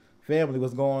Family,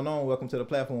 what's going on? Welcome to the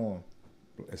platform.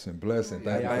 Blessing.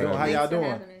 How y'all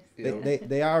doing?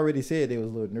 They already said they was a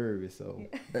little nervous, so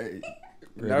hey,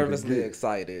 nervously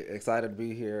excited to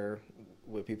be here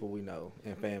with people we know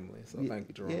and family. So thank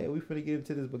you, Jerome. Yeah, we finna get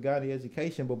into this Bhegani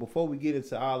education, but before we get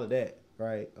into all of that,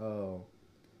 right?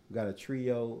 We got a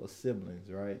trio of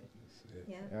siblings, right?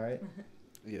 Yeah. All right.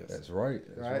 Yes, that's right.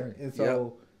 That's right. And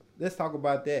so let's talk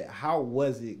about that. How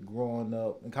was it growing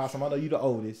up? And Kasim, I know you the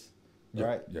oldest,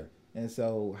 right? Yeah. And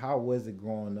so, how was it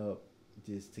growing up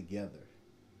just together?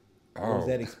 What was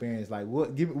that experience like?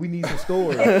 We need some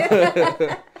stories.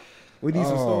 We need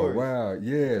some stories. Wow,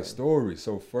 yeah, stories.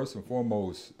 So first and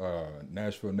foremost,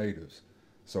 Nashville natives.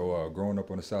 So growing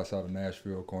up on the south side of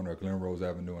Nashville, corner of Glen Rose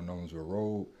Avenue and Nolensville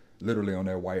Road, literally on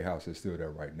that White House is still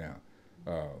there right now.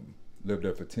 Lived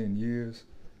there for 10 years.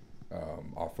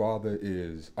 Our father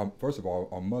is, first of all,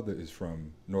 our mother is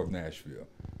from North Nashville.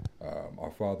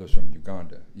 Our father's from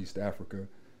Uganda, East Africa,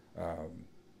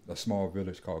 a small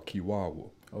village called Kiwawa.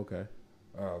 Okay.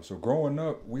 So growing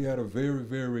up, we had a very,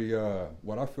 very,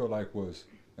 what I feel like was,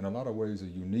 in a lot of ways, a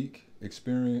unique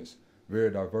experience,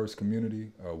 very diverse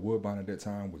community. Woodbine at that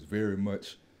time was very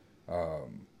much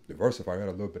diversified. We had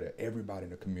a little bit of everybody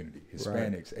in the community,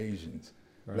 Hispanics, Asians,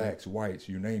 blacks, whites,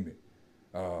 you name it.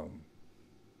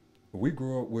 But we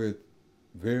grew up with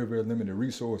very, very limited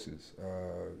resources,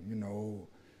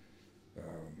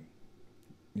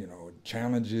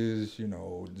 challenges,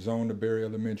 Zone to Berry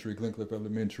Elementary, Glencliff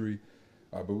Elementary.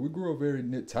 But we grew up very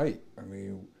knit tight. I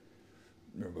mean,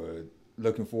 remember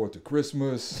looking forward to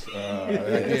Christmas, like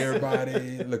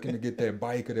everybody, looking to get that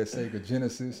bike or that Sega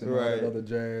Genesis and all that other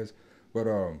jazz. But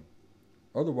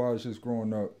otherwise, just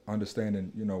growing up,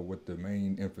 understanding, what the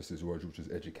main emphasis was, which was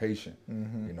education.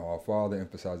 Mm-hmm. Our father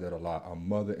emphasized that a lot. Our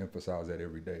mother emphasized that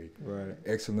every day. Right.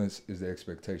 Excellence is the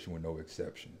expectation with no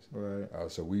exceptions. Right.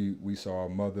 So we saw our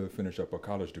mother finish up a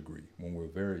college degree when we were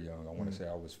very young. I want to say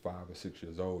I was 5 or 6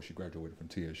 years old. She graduated from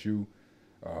TSU.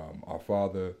 Our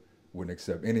father wouldn't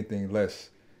accept anything less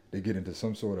they get into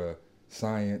some sort of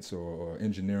science or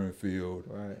engineering field.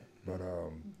 Right. But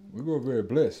we were very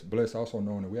blessed. Blessed also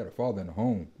knowing that we had a father in the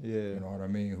home. Yeah. You know what I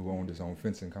mean? Who owned his own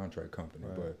fencing contract company.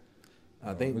 Right. But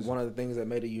I think one of the things that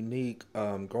made it unique,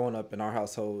 growing up in our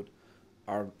household,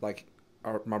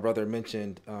 my brother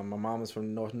mentioned, my mom is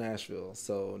from North Nashville,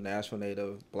 so Nashville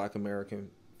native, Black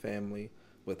American family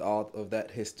with all of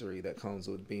that history that comes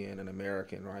with being an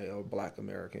American, right, or Black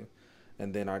American.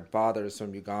 And then our father is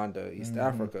from Uganda, East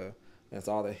Africa. And it's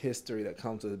all the history that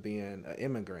comes with being an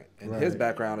immigrant. And his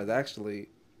background is actually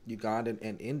Ugandan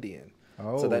and Indian.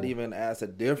 Oh. So that even adds a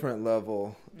different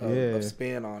level of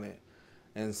spin on it.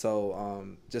 And so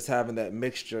just having that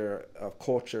mixture of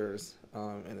cultures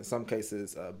and in some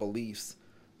cases beliefs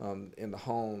in the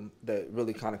home that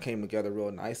really kind of came together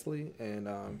real nicely. And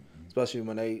especially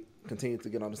when they continued to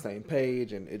get on the same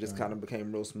page and it just kind of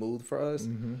became real smooth for us.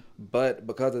 Mm-hmm. But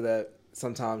because of that,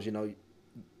 sometimes,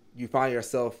 you find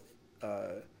yourself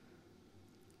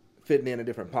fitting in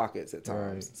different pockets at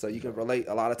times. Right. So you can relate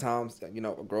a lot of times,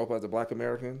 grow up as a Black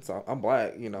American. So I'm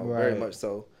Black, very much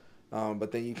so.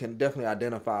 But then you can definitely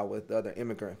identify with the other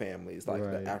immigrant families, like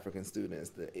the African students,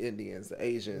 the Indians, the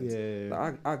Asians. Yeah.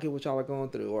 Like, I get what y'all are going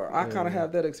through. Or I kind of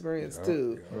have that experience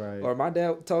too. Right. Or my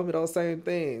dad told me those same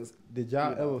things. Did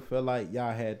y'all ever feel like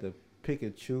y'all had to pick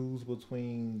and choose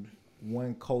between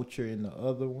one culture and the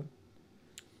other one?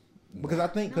 Because I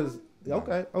think,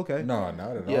 Okay. No,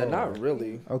 not at all. Yeah, not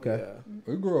really. Okay. Yeah.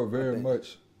 We grew up very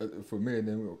much, for me, and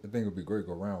then I think it would be great to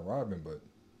go round robin, but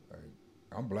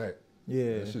I'm Black.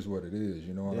 Yeah. That's just what it is,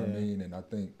 you know what I mean? And I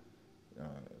think,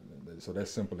 so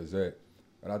that's simple as that.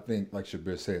 But I think, like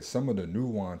Shabir said, some of the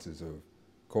nuances of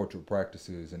cultural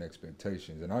practices and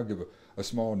expectations, and I'll give a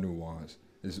small nuance,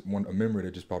 is a memory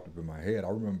that just popped up in my head. I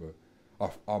remember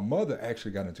our mother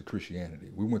actually got into Christianity.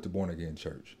 We went to Born Again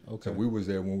Church. Okay. So we was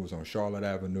there when we was on Charlotte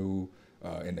Avenue,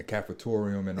 in the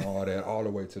cafetorium and all that, all the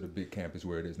way to the big campus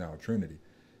where it is now, Trinity.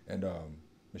 And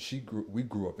we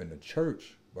grew up in the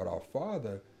church, but our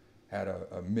father had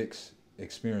a mixed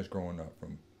experience growing up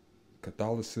from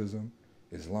Catholicism,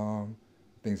 Islam,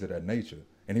 things of that nature.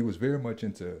 And he was very much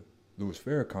into Louis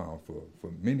Farrakhan for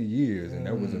many years, and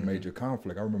that was a major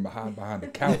conflict. I remember hiding behind the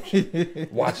couch,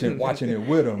 watching it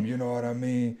with him. You know what I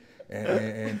mean?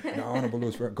 And the Honorable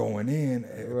Louis Farrakhan going in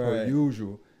per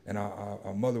usual, and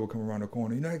our mother would come around the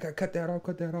corner. You got to cut that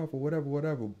off, or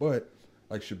whatever. But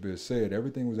like Shabir said,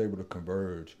 everything was able to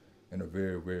converge in a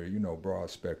very, very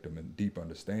broad spectrum and deep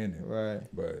understanding. Right.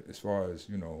 But as far as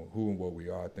who and what we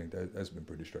are, I think that's been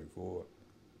pretty straightforward.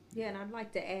 Yeah, and I'd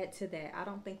like to add to that. I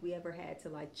don't think we ever had to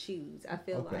choose. I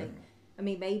feel like,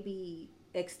 maybe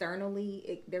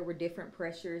externally there were different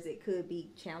pressures. It could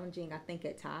be challenging, I think,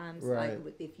 at times. Right.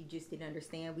 Like if you just didn't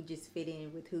understand, we just fit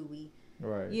in with who we,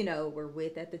 right. were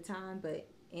with at the time. But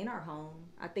in our home,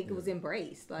 I think it was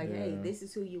embraced. Like, hey, this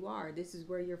is who you are. This is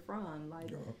where you're from.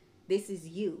 Like, this is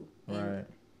you. And right.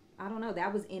 I don't know.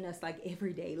 That was in us like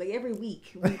every day, like every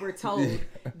week. We were told,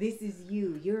 "This is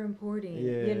you. You're important."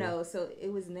 So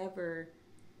it was never.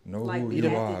 Know like who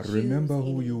you are. Remember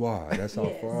who you are. That's our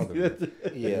father.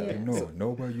 Yeah.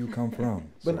 Know where you come from.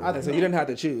 So you didn't have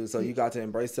to choose. So you got to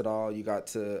embrace it all. You got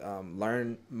to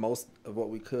learn most of what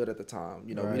we could at the time.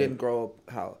 We didn't grow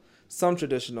up how some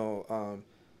traditional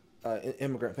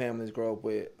immigrant families grow up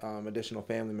with additional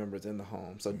family members in the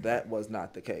home. So that was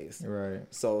not the case. Right.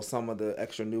 So some of the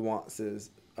extra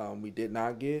nuances we did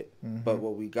not get, but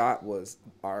what we got was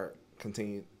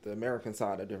the American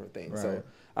side of different things. Right. So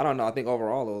I don't know. I think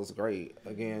overall it was great.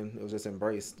 Again, it was just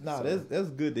embraced. No, that's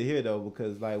good to hear though,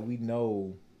 because like we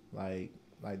know like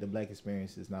the black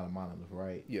experience is not a monolith,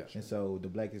 right? Yeah. And so the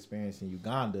black experience in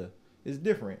Uganda is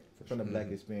different from the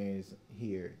black experience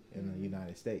here in the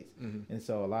United States. And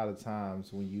so a lot of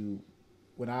times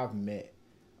when I've met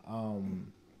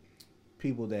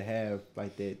people that have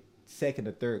like that second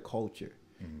or third culture,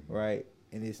 right?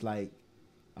 And it's like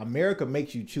America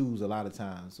makes you choose a lot of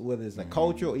times, whether it's a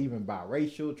culture or even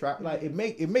biracial, like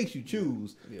it makes you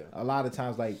choose a lot of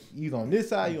times. Like you on this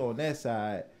side, you on that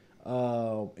side,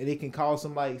 and it can cause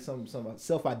some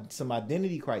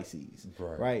identity crises,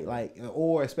 right? Like,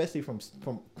 or especially from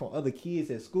other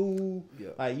kids at school,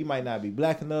 like you might not be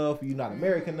black enough, you're not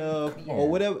American enough, or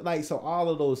whatever. Like, so all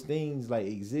of those things like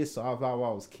exist. So I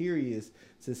was curious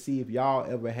to see if y'all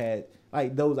ever had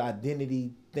like those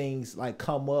identity things like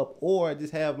come up, or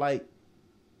just have like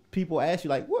people ask you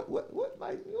like what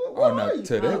like what are you?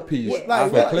 To that piece,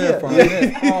 like, for clarifying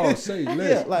that. Say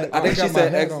less. Like I think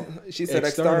she said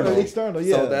external. External,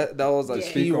 yeah. So that was a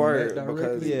key word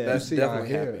because that's definitely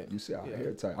happened. You see our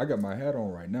hair type. I got my hat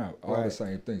on right now. All the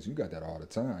same things. You got that all the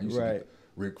time. You see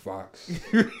Rick Fox.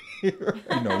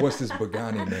 What's this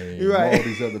Bhegani name? All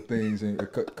these other things, and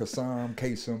Kasam,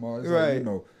 Kasem, all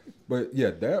this, But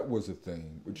yeah, that was a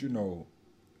thing. But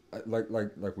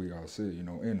like we all said,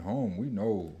 in home we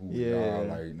know who we are.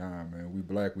 Like, nah, man, we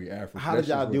black, we African. How did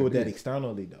y'all deal with that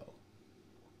externally though?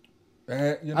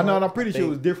 I know, and I'm pretty sure it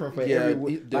was different for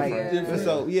everyone. Different.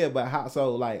 So but how?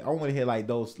 So like, I want to hear like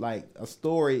those, like a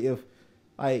story. If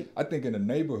like, I think in the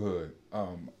neighborhood,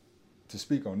 to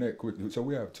speak on that quickly. So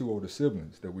we have two older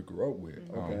siblings that we grew up with,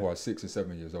 who are 6 and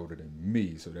 7 years older than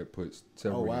me. So that puts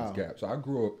several years gap. So I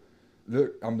grew up.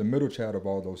 I'm the middle child of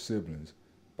all those siblings,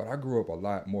 but I grew up a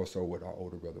lot more so with our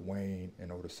older brother Wayne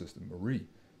and older sister Marie.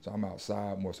 So I'm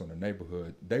outside more so in the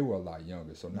neighborhood. They were a lot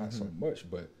younger, so not so much,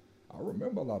 but I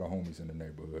remember a lot of homies in the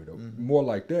neighborhood, more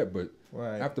like that. But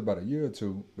after about a year or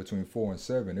two, between 4 and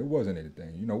 7, it wasn't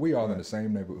anything. We all in the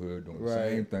same neighborhood, doing the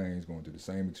same things, going through the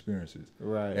same experiences.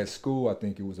 At school, I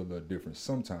think it was a little different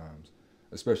sometimes,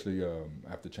 especially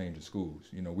after changing schools.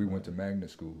 We went to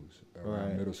magnet schools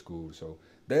around middle school, so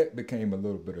that became a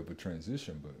little bit of a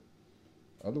transition. But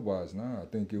otherwise, I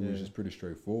think it was just pretty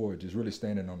straightforward, just really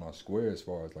standing on our square as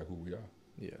far as like who we are.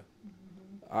 Yeah.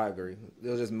 I agree. It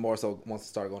was just more so once I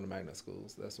started going to magnet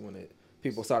schools. That's when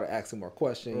people started asking more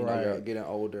questions. You're getting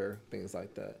older, things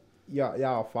like that.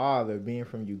 Y'all father being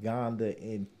from Uganda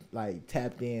and like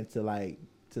tapped into like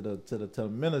to the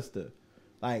minister.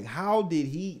 Like, how did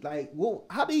he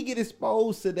how did he get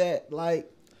exposed to that? Like,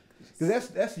 because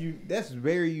that's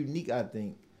very unique, I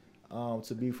think,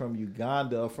 to be from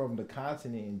Uganda or from the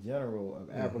continent in general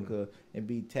of Africa and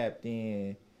be tapped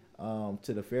in.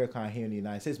 To the Farrakhan here in the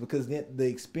United States, because the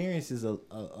experience is a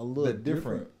little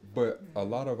different. But a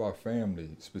lot of our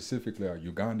family, specifically our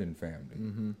Ugandan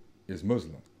family, is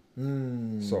Muslim.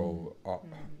 So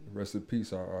rest in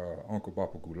peace, our Uncle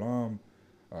Bapa Gulam,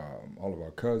 all of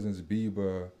our cousins,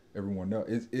 Biba, everyone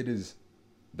else.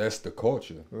 That's the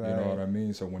culture. You know what I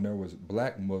mean? So when there was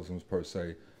black Muslims per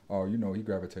se, he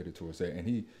gravitated towards that.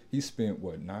 And he spent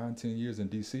 9-10 years in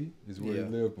DC is where he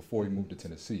lived before he moved to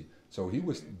Tennessee. So he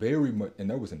was very much, and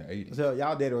that was in the 80s. So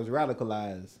y'all daddy was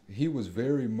radicalized. He was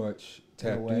very much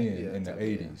tapped in the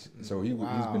 80s. So he's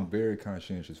been very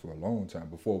conscientious for a long time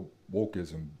before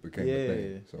wokeism became a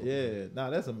thing. So.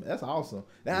 No, that's awesome.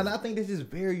 And I think this is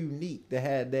very unique to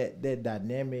have that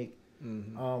dynamic,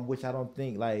 which I don't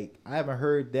think, like, I haven't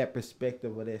heard that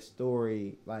perspective or that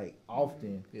story like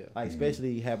often. Like,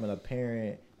 especially having a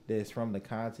parent that's from the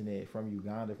continent, from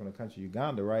Uganda, from the country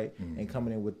Uganda, right? And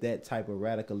coming in with that type of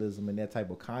radicalism and that type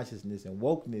of consciousness and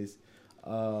wokeness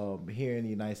here in the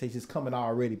United States, just coming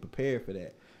already prepared for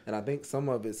that. And I think some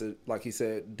of it's, like he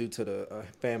said, due to the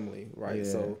family, right?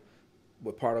 So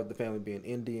with part of the family being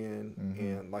Indian,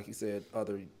 and like you said,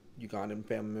 other Ugandan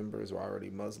family members were already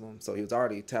Muslim. So he was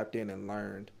already tapped in and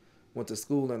went to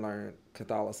school and learned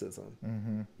Catholicism.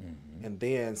 And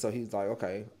then, so he's like,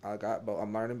 okay, I got both.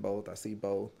 I'm learning both. I see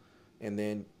both. And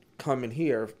then coming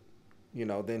here, you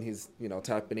know, then he's, you know,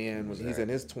 tapping in when he's in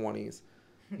his 20s,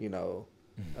 you know,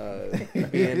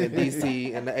 being in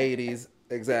DC in the 80s.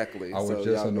 Exactly. I was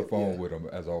just on the phone with him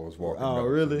as I was walking. Oh,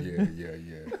 really? Yeah.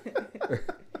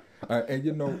 And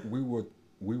you know, we were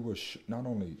not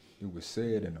only it was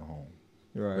said in the home,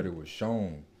 but it was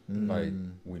shown. Like,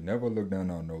 we never look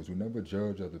down our nose. We never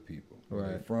judge other people. Where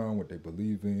they're from, what they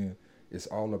believe in. It's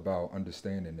all about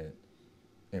understanding that,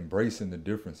 embracing the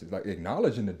differences, like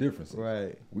acknowledging the differences.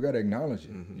 Right. We got to acknowledge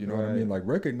it. You know what I mean? Like,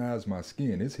 recognize my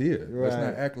skin. It's here. Let's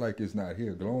not act like it's not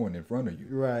here glowing in front of you.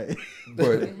 Right.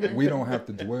 But we don't have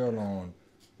to dwell on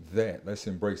that. Let's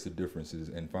embrace the differences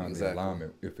and find the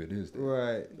alignment if it is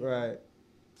there. Right.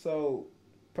 So,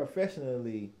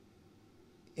 professionally,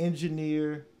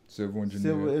 engineer, civil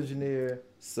engineer.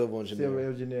 So,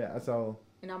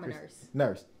 and I'm a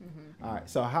nurse. All right.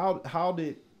 So how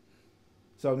did?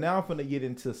 So now I'm gonna get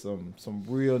into some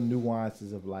real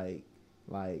nuances of like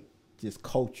just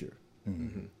culture,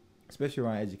 especially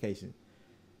around education.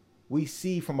 We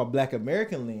see from a Black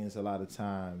American lens a lot of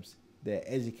times that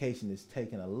education is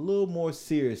taken a little more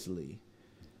seriously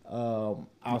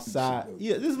outside.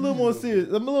 Yeah, just a little more serious.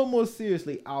 A little more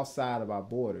seriously outside of our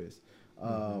borders.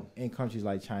 In countries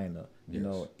like China, you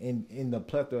know, in the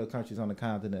plethora of countries on the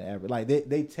continent of Africa, like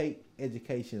they take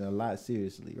education a lot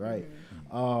seriously, right?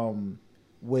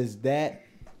 Was that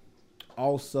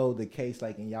also the case,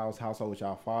 like in y'all's household with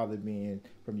y'all father being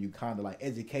from Uganda, like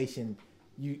education?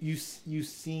 You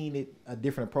seen it a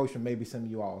different approach from maybe some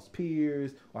of you all's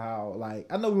peers, or how, like,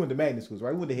 I know we went to magnet schools,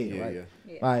 right? We went to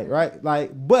Head, right?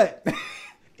 Like, but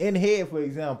in Head, for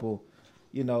example,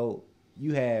 you know,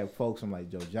 you have folks from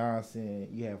like Joe Johnson,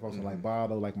 you have folks from like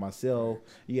Bardo, like myself,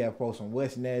 you have folks from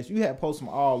West Nash, you have folks from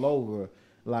all over,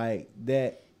 like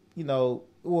that, you know,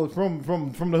 was from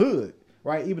the hood,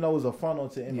 right? Even though it was a funnel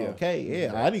to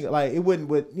MLK, I didn't, like, it wasn't,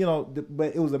 but you know,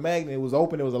 but it was a magnet, it was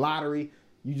open, it was a lottery,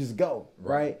 you just go,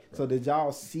 right? So did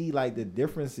y'all see like the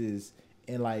differences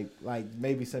in like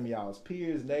maybe some of y'all's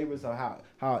peers, neighbors, or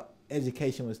how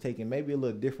education was taken maybe a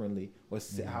little differently, or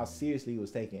how seriously it was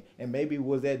taken, and maybe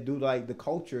was that due to like the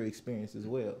culture experience as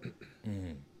well?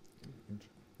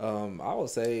 I would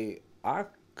say I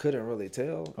couldn't really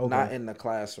tell, not in the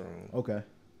classroom. Okay.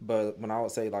 But when I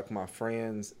would say like my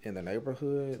friends in the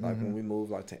neighborhood, like when we moved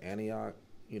like to Antioch,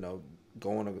 you know,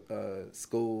 going to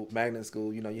school, magnet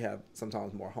school, you know, you have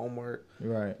sometimes more homework.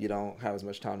 Right. You don't have as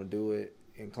much time to do it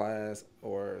in class,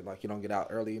 or like you don't get out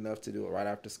early enough to do it right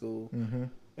after school.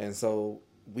 And so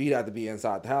we'd have to be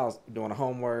inside the house doing the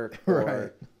homework,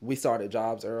 or we started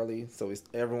jobs early. So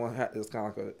everyone had, it was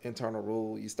kind of like an internal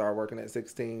rule. You start working at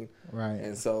 16. Right.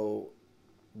 And so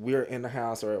we're in the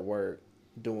house or at work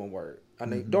doing work. I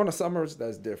mean, during the summers,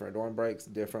 that's different. During breaks,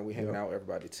 different. We hanging out with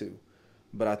everybody too.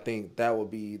 But I think that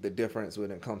would be the difference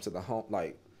when it comes to the home,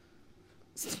 like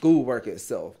schoolwork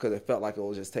itself, because it felt like it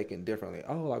was just taken differently.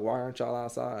 Oh, like, why aren't y'all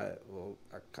outside? Well,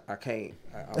 I can't.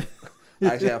 I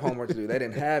actually have homework to do. They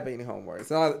didn't have any homework.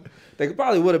 So they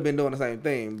probably would have been doing the same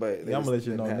thing, but I'm going to let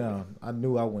you know now. I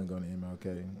knew I wasn't going to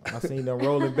MLK. I seen them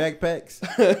rolling backpacks.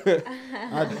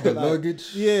 The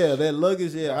luggage? Yeah, that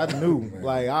luggage, I knew.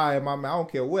 Like, I don't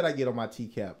care what I get on my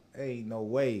TCAP. Ain't no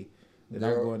way that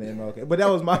I'm going to MLK. But that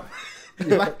was my...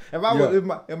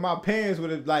 if my parents would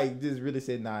have like just really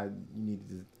said, nah, you need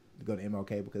to just go to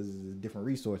MLK because there's different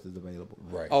resources available.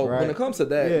 Right. Oh, when it comes to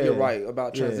that, you're right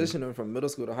about transitioning from middle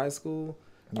school to high school.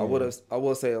 I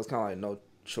would say it was kind of like no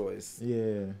choice.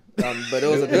 Yeah. But it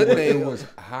was a good thing. It was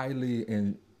highly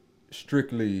and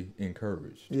strictly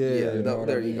encouraged.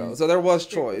 There you go. So there was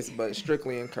choice, but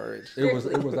strictly encouraged. It was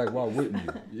like, why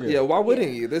wouldn't you? Why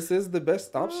wouldn't you? This is the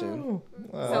best option.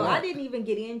 So I didn't even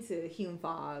get into Hume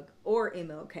Fog or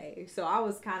MLK. So I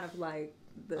was kind of like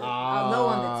low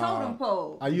on the totem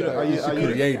pole. She's a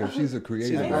creative. She's a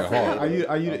creative at heart.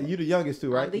 Are you the youngest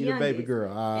too, right? I'm the youngest. The baby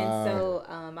girl. And so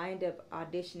I ended up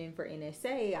auditioning for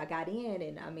NSA. I got in,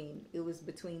 and I mean, it was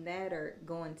between that or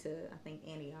going to, I think,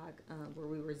 Antioch, where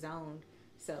we were zoned.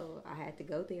 So I had to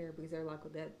go there because they're like,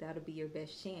 well, that'll be your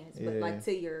best chance. But like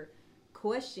to your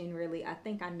question, really, I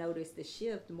think I noticed the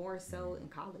shift more so in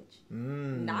college,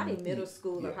 not in middle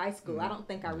school or high school. I don't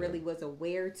think I really was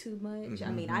aware too much.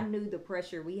 I mean, I knew the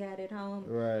pressure we had at home,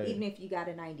 even if you got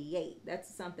a 98.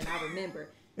 That's something I remember.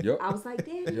 I was like,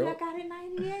 Daddy, I got a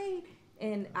 98,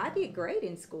 and I did great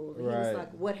in school. And he was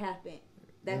like, what happened?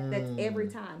 That's every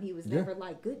time. He was never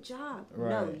like, good job. Right.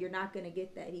 No, you're not going to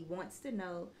get that. He wants to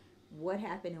know what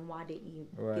happened and why didn't you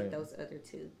get those other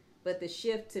two. But the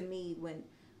shift to me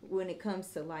when it comes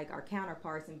to like our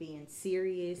counterparts and being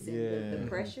serious and the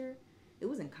pressure, it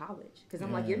was in college. Because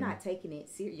I'm like, you're not taking it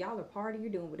serious. Y'all are partying,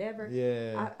 you're doing whatever.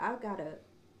 Yeah. I've got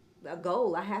a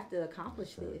goal. I have to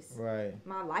accomplish this. Right.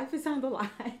 My life is on the line.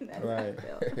 That's how I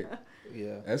felt.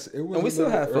 Yeah. It was and we still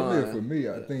have earlier fun. for me.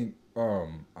 I think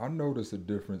I noticed a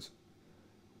difference.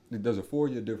 There's a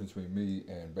 4-year difference between me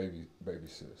and baby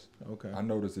sis. Okay. I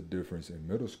noticed a difference in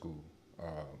middle school,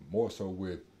 more so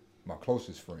with my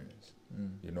closest friends.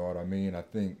 You know what I mean? I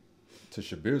think to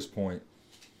Shabir's point,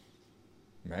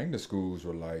 magna schools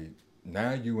were like,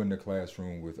 now you in the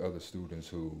classroom with other students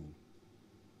who,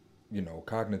 you know,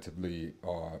 cognitively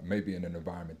are maybe in an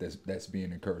environment that's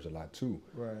being encouraged a lot too.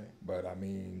 Right. But I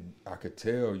mean, I could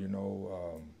tell, you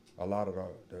know, a lot of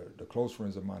the close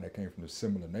friends of mine that came from the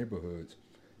similar neighborhoods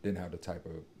didn't have the type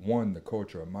of, the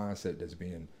culture or mindset that's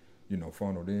being, you know,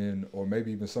 funneled in, or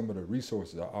maybe even some of the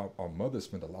resources. Our mother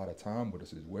spent a lot of time with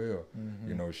us as well.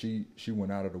 You know, she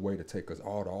went out of the way to take us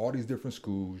all to all these different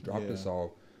schools, dropped us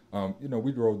off. You know,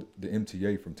 we rode the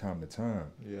MTA from time to time.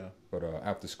 Yeah. But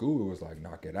after school, it was like,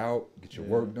 knock it out, get your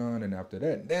work done, and after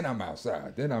that, then I'm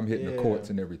outside. Then I'm hitting the courts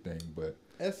and everything. But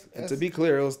and to be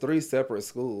clear, it was 3 separate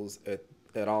schools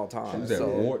at all times. she was at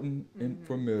Wharton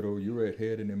for middle. You were at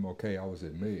Head and MLK. I was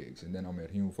at Meigs. And then I'm at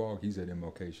Hume Fogg. He's at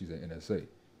MLK. She's at NSA.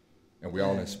 And we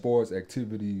all in sports,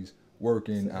 activities,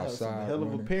 working outside. Hell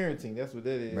of a parenting. That's what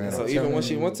that is. Man, so even when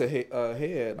she went to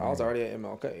Head, I was already at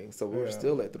MLK. So we were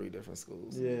still at 3 different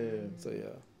schools. Yeah. So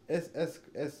yeah.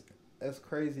 It's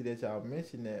crazy that y'all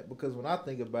mentioned that, because when I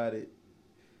think about it,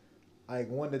 like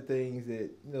one of the things that,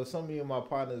 you know, some of me and my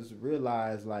partners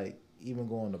realize, like even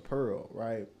going to Pearl,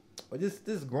 right? Or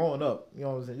just growing up, you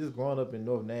know what I'm saying? Just growing up in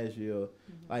North Nashville,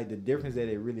 like the difference that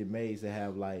it really made to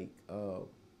have like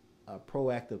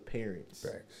proactive parents.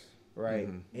 Facts. Right.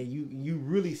 And you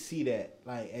really see that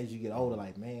like as you get older,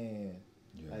 like, man,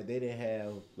 like they didn't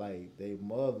have like their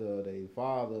mother, their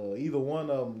father, either one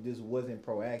of them just wasn't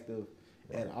proactive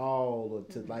at all,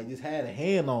 or to like just had a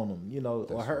hand on them, you know,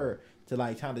 or her to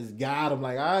like trying to just guide them,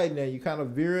 like, all right, now you kind of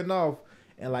veering off.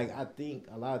 And like I think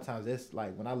a lot of times that's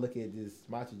like when I look at just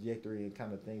my trajectory and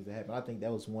kind of things that happen, I think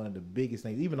that was one of the biggest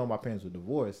things. Even though my parents were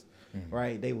divorced,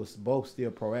 right, they was both still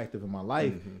proactive in my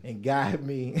life and guide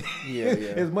me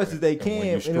as much as they can. And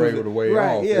when you strayed away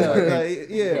off,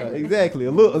 Exactly,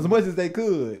 a little as much as they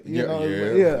could. You know,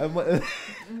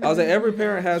 I was like, every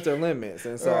parent has their limits,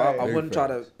 and so I wouldn't try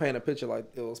to paint a picture like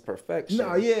it was perfection.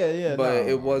 No, but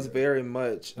it was very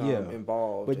much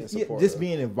involved. But just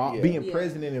being involved, being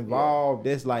present and involved.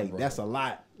 That's like that's a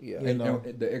lot. Yeah, and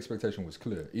the expectation was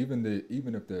clear. Even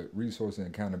if the resource and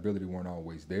accountability weren't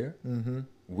always there,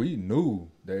 we knew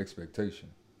the expectation.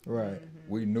 Right.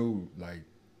 We knew like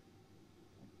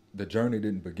the journey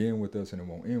didn't begin with us and it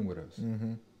won't end with us.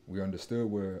 We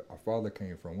understood where our father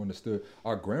came from. We understood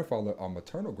our grandfather, our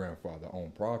maternal grandfather,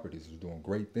 owned properties, was doing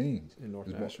great things in North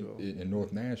Nashville. In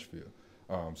North Nashville.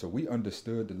 So we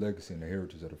understood the legacy and the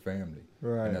heritage of the family.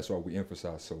 Right. And that's why we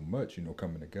emphasize so much, you know,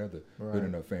 coming together,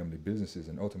 building up family businesses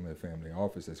and ultimately a family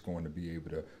office that's going to be able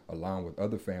to align with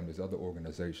other families, other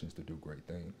organizations to do great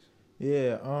things.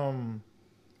 Yeah.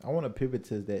 I want to pivot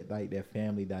to that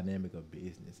family dynamic of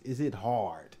business. Is it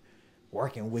hard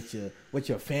working with your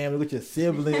family, with your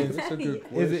siblings? That's a good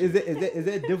question. Is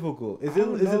that difficult? Is it a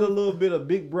little bit of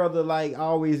big brother, like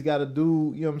always got to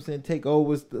do, you know what I'm saying, take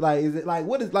overs? Like, is it like,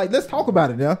 what is, like, let's talk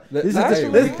about it now. We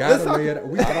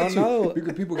don't know.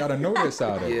 People got to know this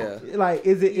side of it. Like,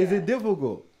 is it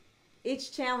difficult? It's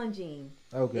challenging.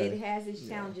 Okay. It has its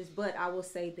challenges, but I will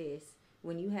say this.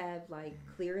 When you have like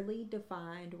clearly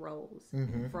defined roles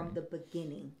from the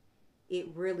beginning, it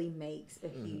really makes a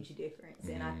huge difference.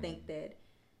 And I think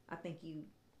you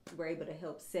were able to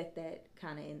help set that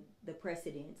kind of in the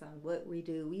precedence on what we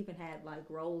do. We even had like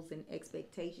roles and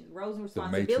expectations, roles and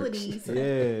responsibilities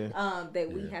that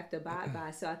we have to abide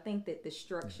by. So I think that the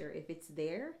structure, if it's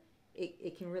there,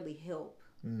 it can really help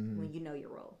when you know your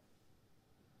role.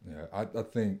 Yeah, I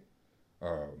think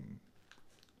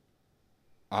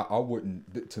I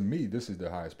wouldn't, to me, this is the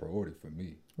highest priority for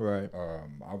me. Right.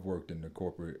 I've worked in the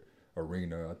corporate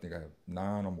arena. I think I have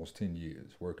 9, almost 10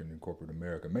 years working in corporate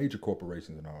America, major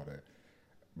corporations and all that.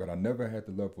 But I never had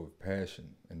the level of passion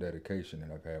and dedication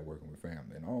that I've had working with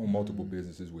family. And I own multiple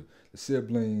businesses with the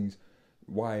siblings,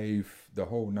 wife, the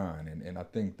whole nine. And I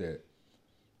think that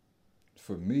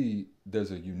for me,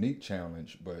 there's a unique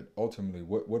challenge, but ultimately,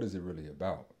 what is it really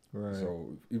about? Right.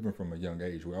 So even from a young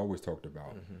age, we always talked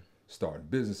about starting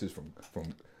businesses from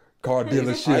car I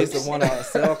used dealerships. to want to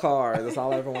sell cars. That's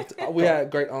all I ever wanted to. We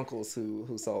had great uncles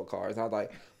who sold cars. And I was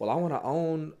like, well, I want to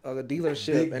own a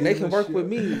dealership, Big and they can work with dealership.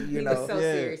 me, He you was know. so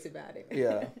Yeah. serious about it.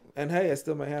 Yeah. And hey, it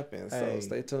still may happen. So Hey,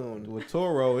 stay tuned. With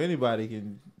Toro, anybody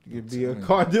can be a Right.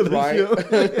 car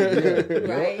dealership.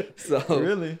 Yeah. Right. So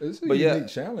Really? It's a But yeah. unique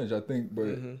challenge, I think. But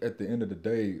Mhm. at the end of the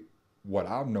day, what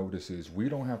I've noticed is we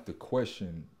don't have to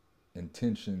question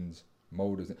intentions,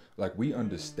 motives. Like we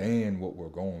understand what we're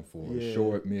going for, Yeah.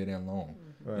 short, mid, and long.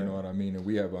 Right. You know what I mean? And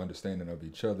we have an understanding of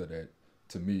each other that,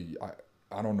 to me,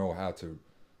 I don't know how to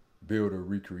build or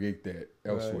recreate that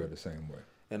elsewhere Right. the same way.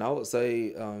 And I would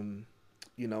say,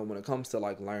 you know, when it comes to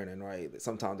like learning, right?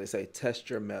 Sometimes they say test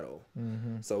your metal.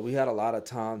 Mm-hmm. So we had a lot of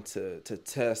time to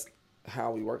test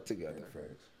how we work together.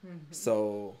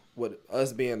 So with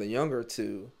us being the younger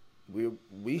two,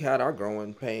 we had our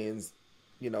growing pains,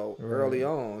 you know, Right. early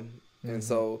on, and Mhm.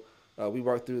 so we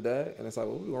worked through that. And it's like,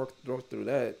 well, we work through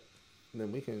that, and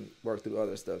then we can work through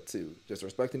other stuff too. Just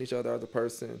respecting each other as a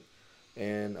person,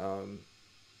 and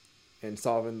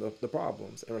solving the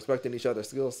problems and respecting each other's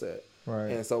skill set.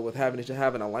 Right. And so with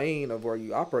having a lane of where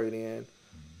you operate in,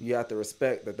 you have to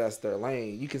respect that that's their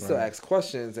lane. You can still Right. ask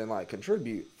questions and like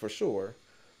contribute for sure,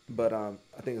 but I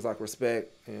think it's like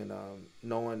respect and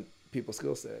knowing people's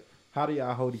skill set. How do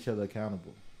y'all hold each other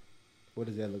accountable? What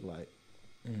does that look like?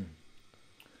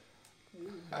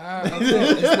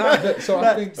 It's not. So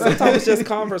I think Sometimes it's just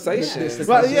conversation. It's the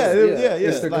Well, conversation. yeah.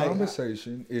 It's the like-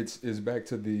 conversation. It's back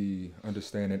to the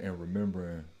understanding and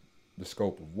remembering the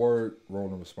scope of work, role,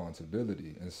 and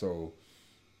responsibility. And so,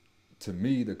 to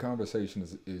me, the conversation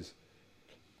is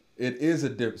it is a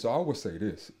dip. So I would say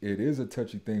this: it is a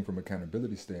touchy thing from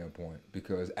accountability standpoint,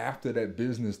 because after that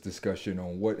business discussion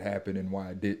on what happened and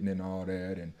why it didn't and all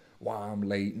that, and why I'm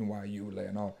late and why you were late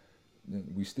and all,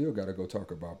 we still got to go talk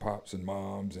about pops and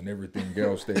moms and everything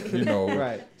else that, you know.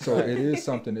 Right. So it is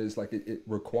something that's like it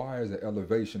requires an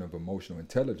elevation of emotional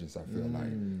intelligence, I feel like.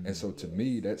 And so to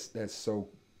me, that's so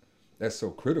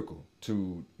critical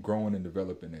to growing and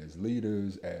developing as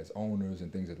leaders, as owners,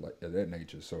 and things of that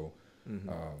nature. So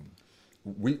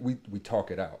we talk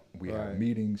it out. We have Right.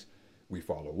 meetings, we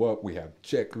follow up, we have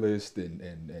checklists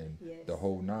and Yes. the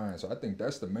whole nine. So I think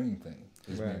that's the main thing,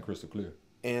 is being Right. crystal clear.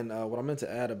 And what I meant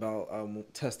to add about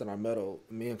testing our metal,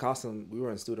 me and Qasim, we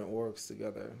were in student orgs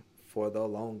together for the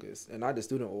longest, and not just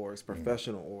student orgs,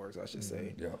 professional orgs, I should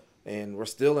say. Yeah. And we're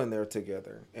still in there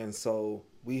together. And so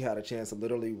we had a chance to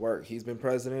literally work. He's been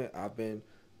president. I've been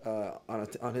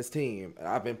on his team.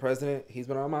 I've been president. He's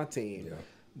been on my team. Yeah.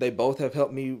 They both have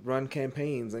helped me run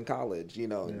campaigns in college, you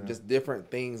know, Yeah. just different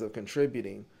things of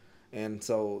contributing. And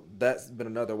so that's been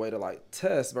another way to like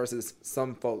test versus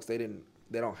some folks, they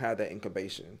don't have that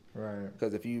incubation. Right.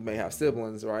 Because if you may have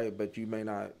siblings, right, but you may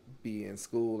not be in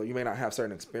school or you may not have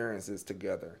certain experiences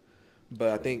together. But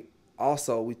I think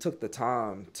also we took the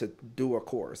time to do a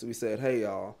course. We said, hey,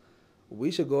 y'all,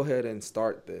 we should go ahead and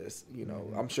start this. You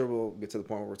know, I'm sure we'll get to the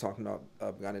point where we're talking about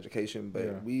Bhegani education, but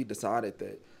Yeah. we decided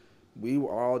that we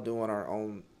were all doing our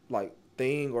own like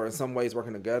thing, or in some ways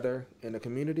working together in the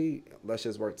community. Let's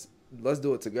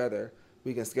do it together.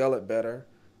 We can scale it better,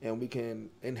 and we can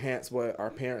enhance what our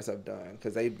parents have done,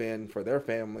 because they've been, for their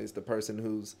families, the person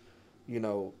who's, you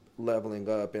know, leveling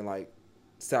up and like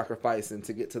sacrificing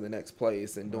to get to the next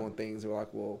place and doing things. We're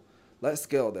like, well, let's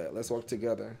scale that. Let's work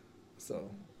together.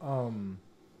 So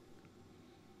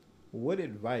what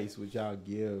advice would y'all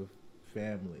give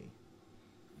families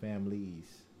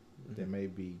that may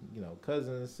be, you know,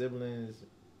 cousins, siblings,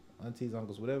 aunties,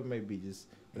 uncles, whatever it may be, just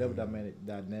whatever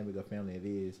dynamic of family it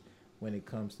is, when it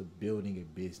comes to building a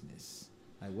business?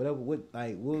 Like what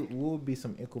would be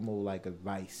some incremental like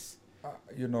advice?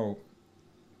 You know,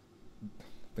 I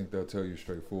think they'll tell you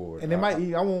straightforward. And I want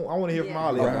to hear from all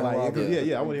of Yeah. y'all. Like, I want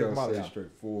to hear from all of They'll say y'all.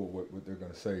 straightforward what they're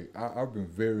going to say. I've been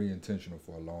very intentional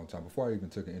for a long time. Before I even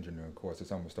took an engineering course, I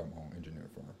said I'm going to start my own engineering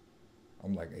firm.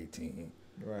 I'm like 18.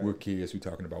 Right. We're kids. We're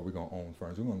talking about we're going to own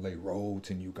firms. We're going to lay roads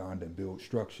in Uganda and build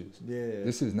structures. Yeah.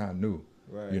 This is not new.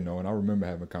 Right. You know, and I remember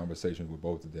having conversations with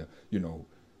both of them. You know,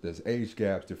 there's age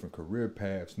gaps, different career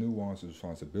paths, nuances,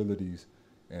 responsibilities.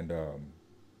 And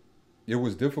it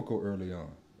was difficult early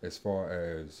on as far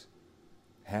as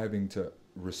having to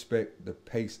respect the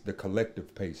pace, the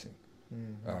collective pacing.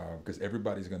 Because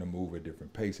everybody's going to move at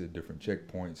different paces, different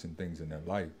checkpoints and things in their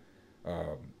life.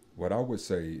 What I would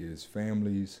say is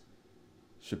families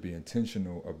should be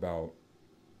intentional about,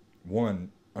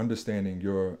 one, understanding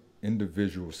your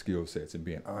individual skill sets and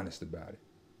being honest about it,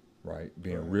 right?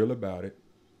 Being real about it.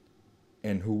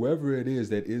 And whoever it is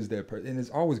that person, and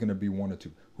it's always going to be one or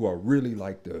two who are really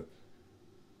like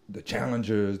the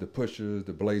challengers, the pushers,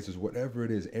 the blazers, whatever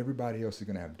it is, everybody else is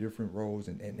going to have different roles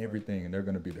and everything, and they're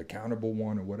going to be the accountable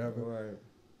one or whatever. Right.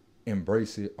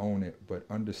 Embrace it, own it, but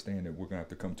understand that we're going to have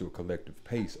to come to a collective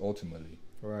pace ultimately.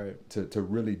 Right. To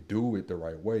really do it the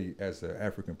right way. As the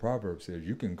African proverb says,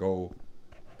 you can go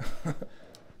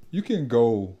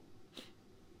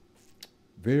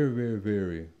very, very,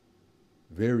 very,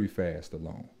 very fast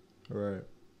alone. Right.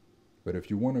 But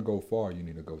if you want to go far, you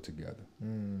need to go together.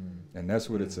 And that's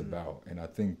what it's about. And I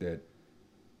think that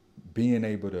being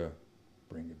able to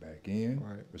bring it back in,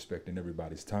 right, respecting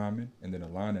everybody's timing, and then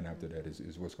aligning after that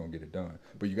is what's going to get it done.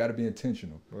 But you got to be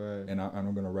intentional. Right. And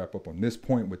I'm going to wrap up on this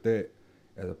point with that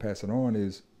as I pass it on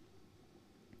is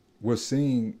we're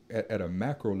seeing at a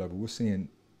macro level, we're seeing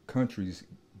countries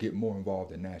get more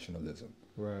involved in nationalism.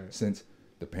 Right. Since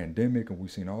the pandemic, and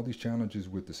we've seen all these challenges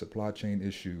with the supply chain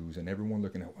issues and everyone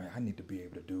looking at, well, I need to be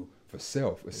able to do for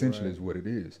self, essentially, right, is what it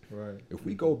is. Right. If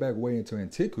we go back way into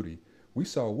antiquity, we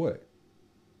saw what?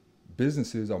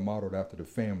 Businesses are modeled after the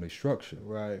family structure.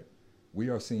 Right. We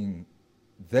are seeing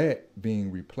that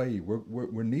being replayed.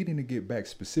 We're needing to get back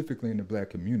specifically in the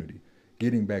Black community,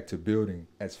 getting back to building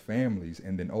as families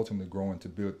and then ultimately growing to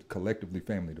build collectively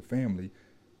family to family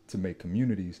to make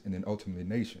communities and then ultimately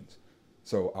nations.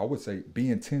 So I would say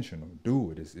be intentional, do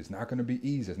it. It's not going to be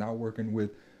easy. It's not working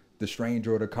with the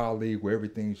stranger or the colleague where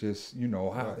everything's just,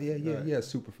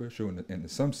 superficial in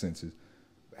some senses.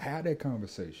 Have that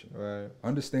conversation. Right.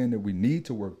 Understand that we need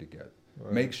to work together.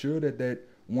 Right. Make sure that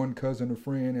one cousin or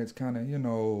friend that's kind of,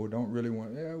 don't really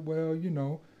want,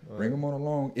 bring them on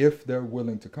along if they're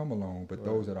willing to come along. But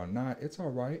those that are not, it's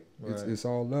all right. It's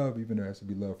all love, even though it has to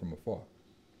be love from afar.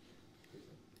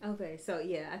 Okay, so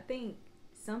yeah, I think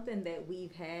something that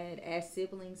we've had as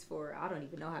siblings for I don't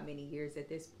even know how many years at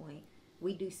this point,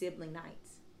 we do sibling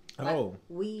nights. Like,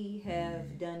 we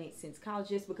have done it since college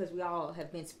just because we all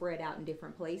have been spread out in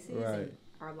different places in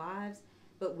our lives,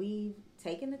 but we've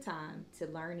taken the time to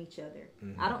learn each other.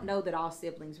 I don't know that all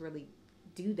siblings really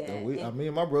do that. Me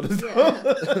and my brothers. You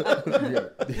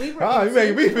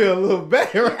making me feel a little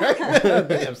bad, right?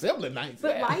 Damn, sibling nights.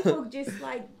 But life will just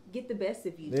get the best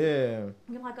of you. Yeah.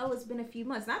 You're like, oh, it's been a few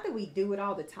months. Not that we do it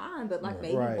all the time, but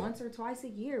maybe once or twice a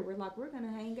year, we're like, we're going to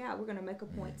hang out. We're going to make a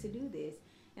point to do this.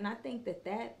 And I think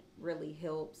that really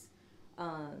helps,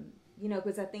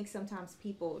 because I think sometimes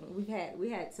people, we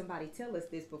had somebody tell us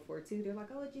this before too. They're like,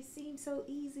 oh, it just seems so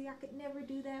easy. I could never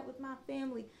do that with my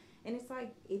family. And it's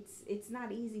like, it's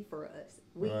not easy for us.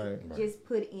 We just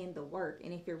put in the work.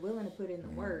 And if you're willing to put in the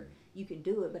work, you can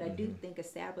do it. But I do think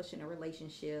establishing a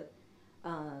relationship,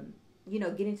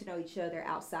 getting to know each other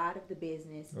outside of the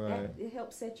business, that it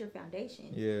helps set your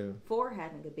foundation for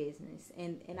having a business.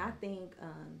 And I think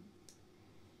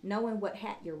knowing what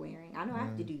hat you're wearing, I know I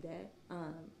have to do that.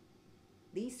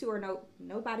 These two are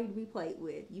nobody to be played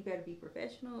with. You better be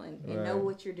professional and know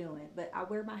what you're doing. But I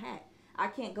wear my hat. I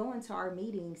can't go into our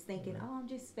meetings thinking, oh, I'm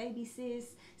just baby sis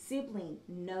sibling.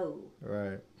 No.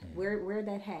 Right. Wear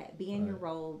that hat. Be in your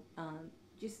role.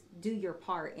 Just do your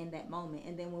part in that moment.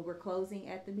 And then when we're closing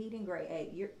at the meeting, great.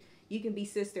 Hey, you can be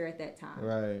sister at that time.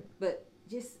 Right. But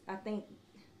just, I think,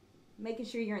 making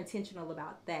sure you're intentional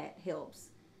about that helps,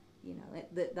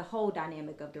 the whole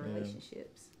dynamic of the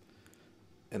relationships.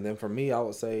 And then for me, I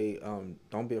would say,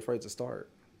 don't be afraid to start.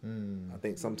 I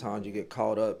think sometimes you get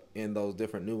caught up in those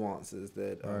different nuances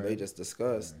that they just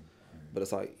discussed. But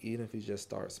it's like, even if you just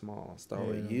start small, start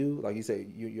with you. Like you say,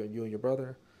 you and your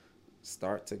brother.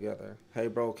 Start together. Hey,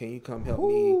 bro, can you come help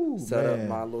me set up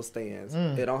my little stands?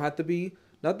 It don't have to be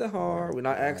nothing hard. We're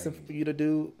not asking for you to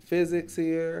do physics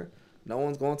here. No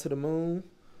one's going to the moon.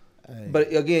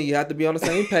 But again, you have to be on the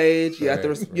same page. You have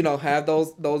to, have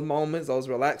those moments, those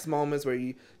relaxed moments where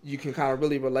you can kind of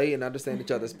really relate and understand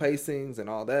each other's pacings and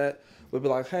all that. We'll be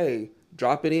like, hey,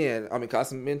 drop it in. I mean,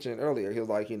 Kasim mentioned earlier, he was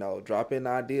like, drop in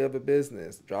the idea of a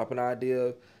business, drop an idea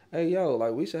of, hey,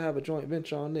 we should have a joint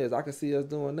venture on this. I can see us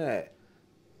doing that.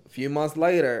 A few months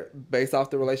later, based off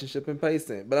the relationship and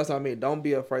pacing. But that's what I mean. Don't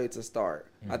be afraid to start.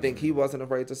 I think he wasn't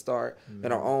afraid to start.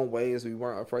 In our own ways, we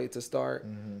weren't afraid to start.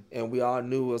 And we all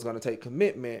knew it was going to take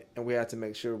commitment. And we had to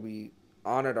make sure we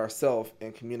honored ourselves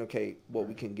and communicate what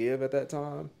we can give at that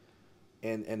time.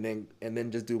 And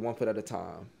then just do one foot at a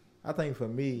time. I think for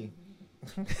me...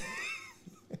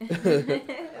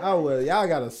 y'all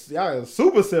got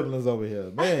super siblings over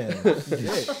here, man.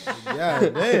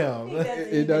 God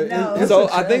damn. So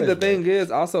I think the thing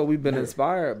is also we've been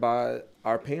inspired by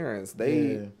our parents.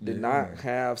 They did not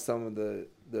have some of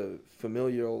the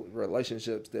familial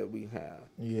relationships that we have.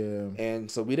 Yeah. And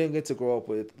so we didn't get to grow up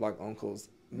with like uncles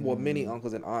many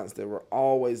uncles and aunts that were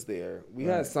always there. We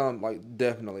had some, like,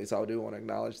 definitely, so I do want to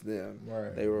acknowledge them.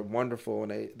 Right. They were wonderful,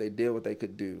 and they did what they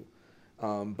could do.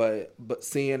 But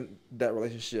seeing that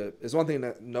relationship, it's one thing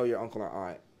to know your uncle or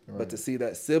aunt, but to see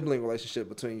that sibling relationship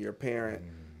between your parent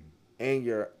and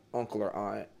your uncle or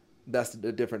aunt, that's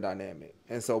a different dynamic.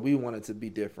 And so we wanted to be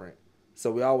different.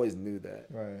 So we always knew that.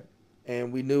 Right.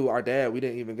 And we knew our dad, we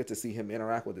didn't even get to see him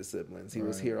interact with his siblings. He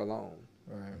was here alone.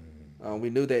 Right. We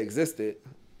knew they existed,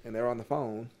 and they were on the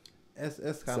phone.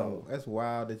 That's kind of that's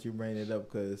wild that you bring it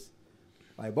up, because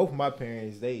like both of my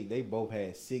parents, they both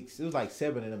had 6. It was like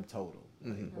 7 of them total.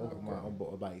 Like, both of my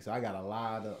like, so I got a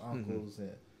lot of uncles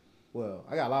and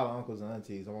I got a lot of uncles and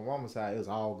aunties. On my mama's side, it was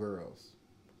all girls.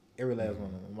 Every last one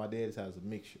of them. On my daddy's side, it was a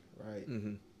mixture, right?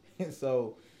 And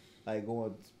so, like,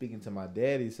 speaking to my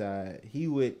daddy's side, he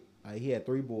had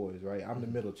 3 boys, right? I'm the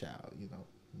middle child,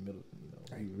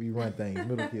 we run things,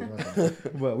 middle kids run things.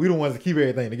 But we the ones that keep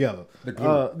everything together. The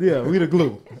glue. Yeah, we the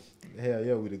glue. Hell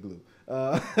yeah, we the glue.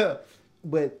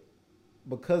 But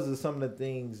because of some of the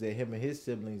things that him and his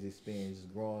siblings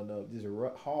experienced growing up, just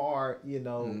hard,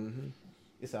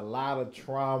 it's a lot of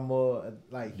trauma.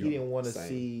 Like, he didn't want to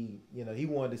see, he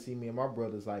wanted to see me and my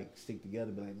brothers, like, stick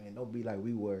together, be like, man, don't be like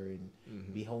we were,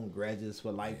 and be holding grudges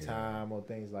for lifetime or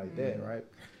things like that, right?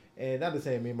 And not to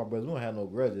say me and my brothers, we don't have no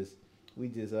grudges. We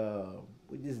just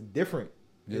different.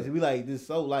 Yeah. We like this,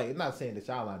 so like, not saying that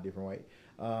y'all not different,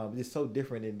 right? Just so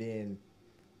different, and then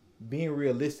being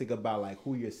realistic about like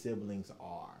who your siblings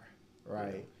are,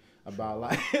 right? About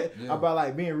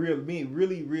like being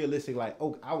really realistic. Like,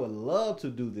 oh, I would love to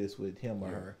do this with him or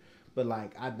her, but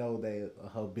like I know they're a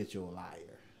habitual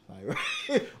liar, like,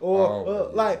 or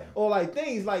like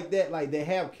things like that. Like, they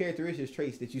have characteristics,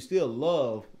 traits that you still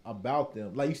love about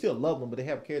them. Like, you still love them, but they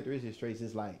have characteristics, traits.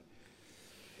 It's like,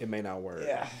 it may not work.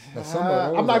 Yeah,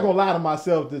 I'm not gonna lie to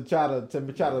myself to try to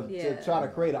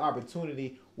create an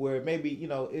opportunity where maybe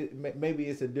maybe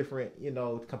it's a different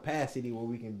capacity where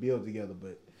we can build together,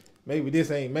 but maybe it's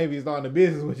not in the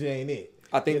business, which ain't it.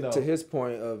 I think to his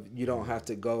point of, you don't have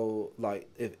to go, like,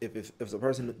 if it's a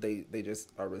person they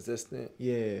just are resistant.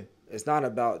 Yeah, it's not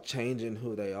about changing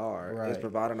who they are. Right. It's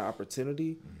providing an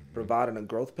opportunity, providing a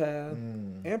growth path,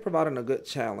 and providing a good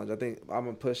challenge. I think I'm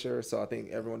a pusher, so I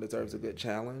think everyone deserves a good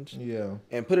challenge. Yeah,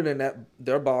 and put it in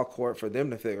their ball court for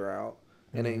them to figure out,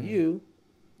 and then you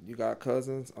got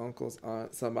cousins, uncles,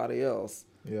 aunts, somebody else.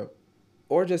 Yep.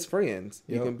 Or just friends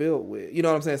you can build with. You know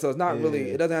what I'm saying? So it's not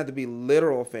really, it doesn't have to be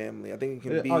literal family. I think it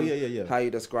can be how you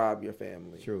describe your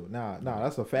family. True. Nah,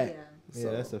 that's a fact.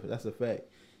 Yeah, that's a fact.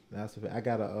 That's a fact. I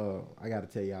gotta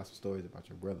tell y'all some stories about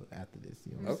your brother after this.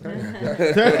 You know what I'm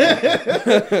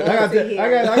saying? I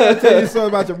gotta tell you something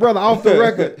about your brother off the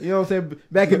record. You know what I'm saying?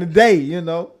 Back in the day,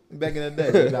 The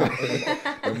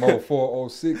more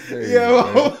 406 days.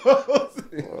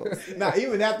 Nah,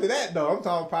 even after that though, I'm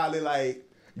talking probably like.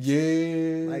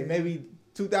 Yeah. Like maybe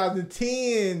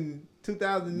 2010,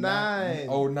 2009.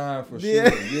 09 for sure.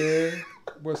 Yeah.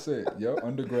 What's it? Yo,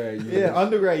 undergrad. Yeah,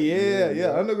 undergrad.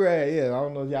 Yeah, undergrad. Yeah, I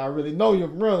don't know if y'all really know your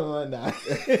brother right now.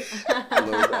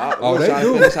 They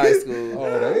do. Finish high school.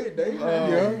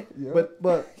 Yeah. But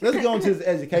let's go into his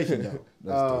education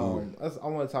though. I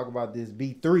want to talk about this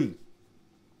B3.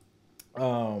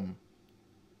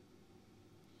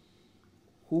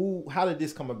 How did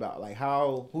this come about? Like,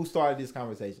 who started this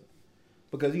conversation?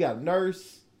 Because you got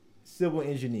nurse, civil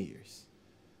engineers.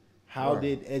 How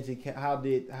did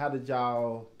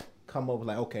y'all come up with,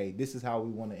 like, okay, this is how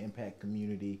we want to impact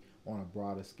community on a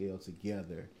broader scale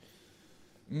together?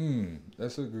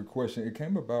 That's a good question. It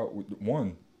came about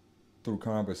through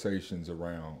conversations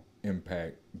around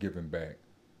impact, giving back.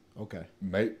 Okay.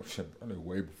 Way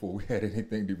before we had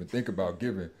anything to even think about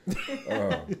giving.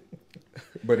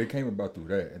 But it came about through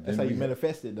that. And that's how you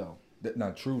manifested, though.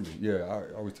 Not truly. Yeah,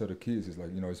 I always tell the kids, it's like,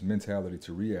 it's mentality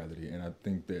to reality. And I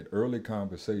think that early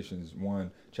conversations,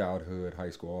 childhood, high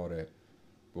school, all that.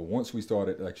 But once we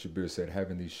started, like Shabir said,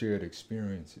 having these shared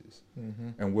experiences,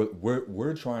 and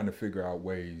we're trying to figure out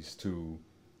ways to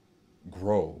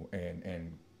grow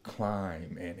and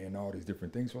climb and all these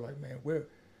different things. We're like, man,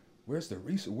 where's the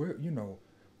research?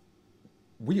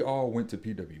 We all went to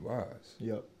PWIs.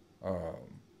 Yep.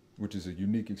 Which is a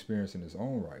unique experience in its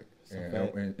own right.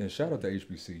 And shout out to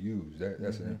HBCUs.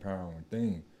 That's an empowering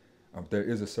thing. There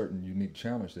is a certain unique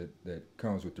challenge that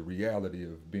comes with the reality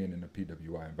of being in a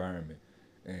PWI environment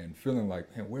and feeling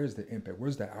like, man, where's the impact?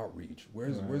 Where's the outreach?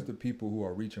 Where's the people who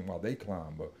are reaching while they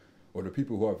climb? But or the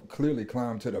people who have clearly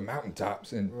climbed to the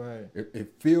mountaintops, and Right.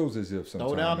 it feels as if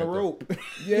sometimes Throw down the rope.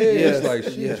 Yeah, it's like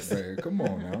shit, man. Come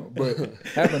on now. But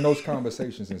having those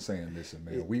conversations and saying, listen,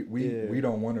 man, we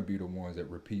don't want to be the ones that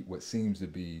repeat what seems to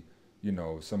be, you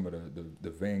know, some of the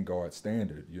vanguard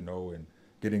standard, you know, and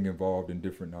getting involved in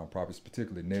different nonprofits,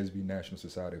 particularly NSBE, National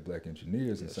Society of Black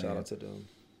Engineers, and saying, shout out to them.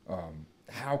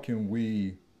 How can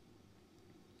we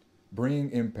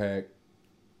bring impact?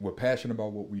 We're passionate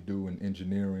about what we do in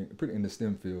engineering, in the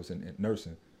STEM fields and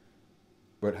nursing,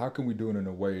 but how can we do it in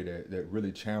a way that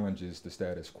really challenges the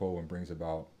status quo and brings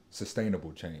about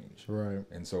sustainable change? Right.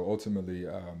 And so ultimately,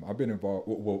 I've been involved.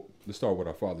 Well, let's start with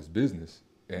our father's business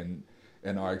and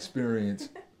our experience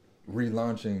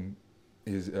relaunching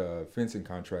his fencing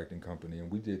contracting company,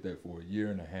 and we did that for a year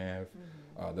and a half.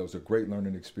 That was a great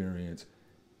learning experience.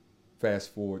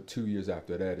 Fast forward 2 years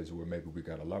after that is where maybe we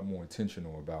got a lot more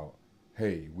intentional about,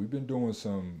 hey, we've been doing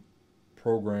some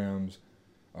programs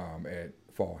at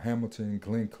Fall Hamilton,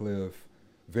 Glencliff,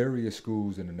 various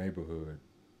schools in the neighborhood.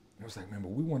 I was like, man, but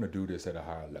we want to do this at a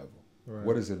higher level. Right.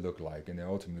 What does it look like? And then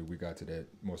ultimately we got to that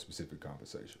more specific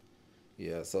conversation.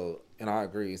 Yeah, so, and I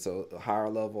agree. So a higher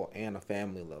level and a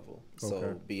family level. Okay.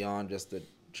 So beyond just the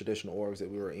traditional orgs that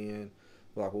we were in,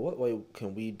 we're like, well, what way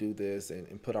can we do this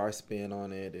and put our spin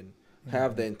on it and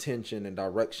have the intention and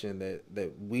direction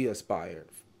that we aspired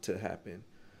to happen,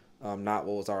 not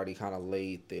what was already kind of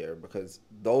laid there, because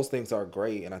those things are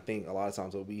great, and I think a lot of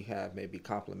times what we have may be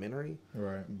complementary,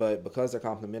 right? But because they're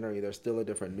complementary, there's still a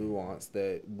different nuance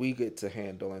that we get to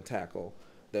handle and tackle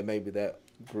that maybe that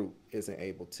group isn't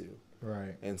able to,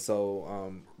 right? And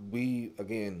so we,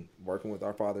 again, working with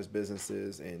our father's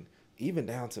businesses, and even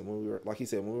down to when we were, like he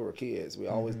said, when we were kids, we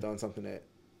always done something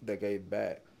that gave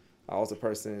back. I was a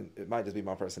person, it might just be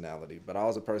my personality, but I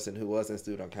was a person who was in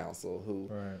student council,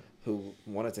 who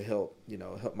wanted to help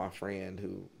my friend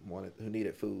who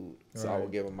needed food. So I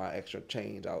would give them my extra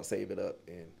change. I would save it up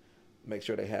and make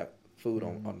sure they have food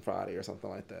on Friday or something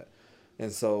like that.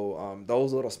 And so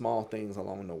those little small things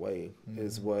along the way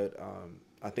is what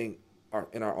I think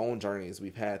in our own journeys,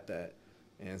 we've had that.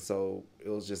 And so it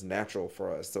was just natural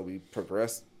for us. So we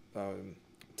progressed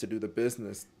to do the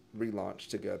business relaunch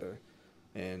together.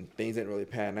 And things didn't really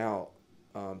pan out.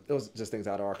 It was just things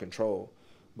out of our control.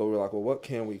 But we were like, well, what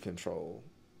can we control?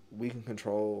 We can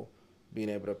control being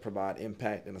able to provide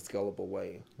impact in a scalable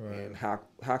way. Right. And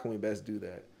how can we best do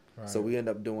that? Right. So we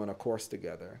ended up doing a course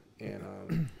together.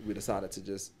 And we decided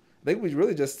to I think we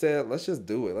really just said, let's just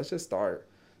do it. Let's just start.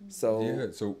 So yeah.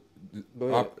 So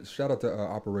shout out to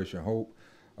Operation Hope.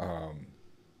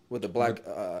 With the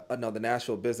the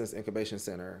Nashville Business Incubation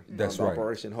Center. That's the right.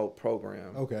 Operation Hope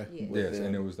program. Okay. Yes,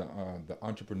 and it was the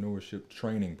Entrepreneurship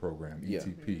Training Program,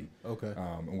 ETP. Okay.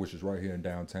 Which is right here in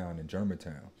downtown in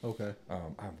Germantown. Okay.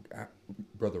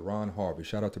 Brother Ron Harvey,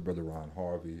 shout out to Brother Ron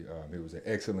Harvey. He was an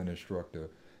excellent instructor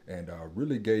and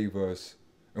really gave us,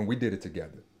 and we did it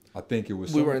together. I think it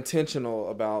was. We were intentional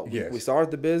about. Yes. We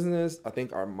started the business. I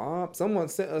think someone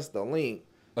sent us the link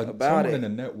about someone in the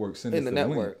network sent us the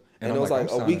link. And it was like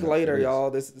a week later,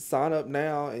 y'all, sign up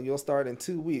now and you'll start in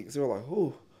 2 weeks. We were like,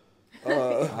 ooh.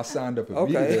 I signed up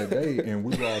immediately that day and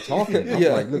we were all talking. I was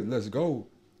like, look, let's go.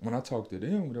 When I talked to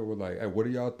them, they were like, hey, what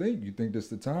do y'all think? You think this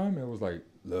the time? And it was like,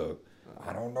 look,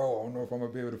 I don't know. I don't know if I'm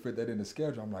going to be able to fit that in the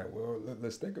schedule. I'm like, well,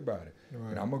 let's think about it. Right.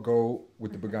 And I'm going to go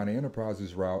with the Bhegani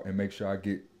Enterprises route and make sure I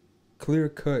get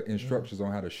clear-cut instructions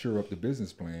on how to shore up the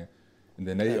business plan. And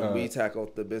then we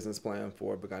tackled the business plan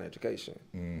for Bhegani Education.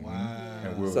 Mm-hmm.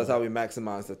 Wow. So that's how we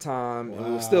maximized the time. And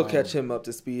we would still catch him up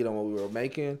to speed on what we were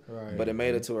making. Right. But it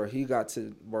made it to where he got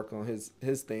to work on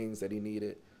his things that he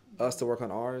needed, us to work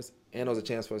on ours. And it was a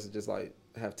chance for us to just like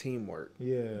have teamwork.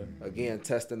 Yeah. Again,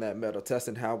 testing that metal,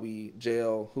 testing how we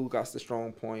gel, who got the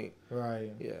strong point.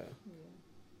 Right. Yeah.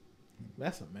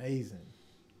 That's amazing.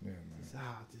 Yeah,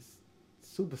 man. Just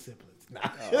super simple.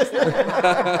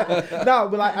 No,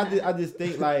 but like I just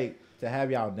think like to have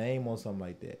y'all name on something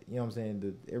like that. You know what I'm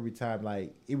saying? Every time,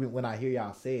 like even when I hear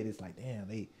y'all say it, it's like, damn,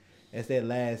 that's that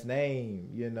last name.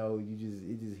 You know,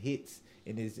 it just hits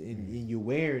and and you're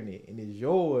wearing it and it's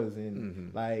yours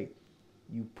and like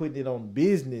you putting it on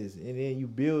business and then you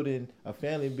building a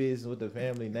family business with a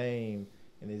family name.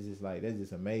 And it's just like, that's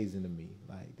just amazing to me.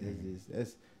 Like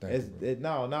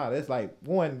that's like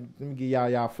one. Let me give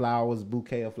y'all flowers,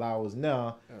 bouquet of flowers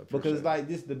now, because like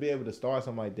just to be able to start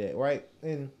something like that, right?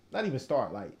 And not even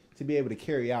start, like to be able to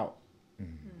carry out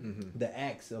the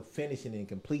acts of finishing and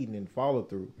completing and follow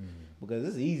through, because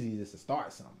it's easy just to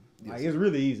start something. Like it's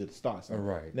really easy to start something.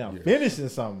 Right. Now finishing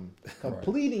something,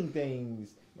 completing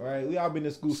things. Right. We all been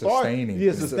in school sustaining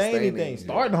sustaining things.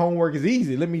 Starting homework is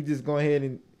easy. Let me just go ahead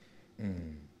and.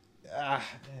 I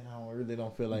really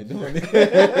don't feel like doing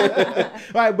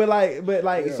it. Right,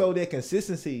 but Yeah. so that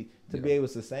consistency to be able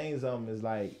to sustain something is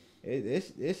like it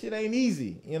shit ain't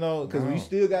easy, you know, because we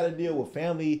still got to deal with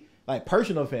family, like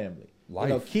personal family, Life.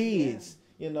 you know, kids,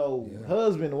 you know,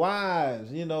 husband,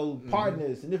 wives, you know,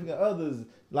 partners, significant others,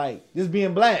 like just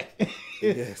being black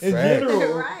Yes. in Facts.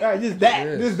 general, Right. right? Just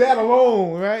that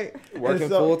alone, right? Working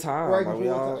And so- full time. working like we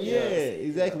full all, time. Yeah, yes.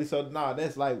 exactly. So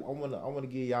that's like I wanna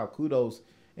give y'all kudos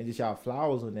and just y'all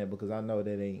flowers on that, because I know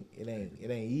that it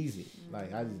ain't easy.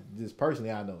 Like I just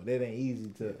personally I know that ain't easy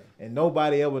to, and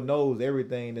nobody ever knows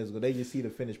everything that's good. They just see the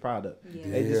finished product. Yeah.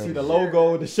 They just see For the sure.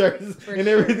 logo, the shirts, For and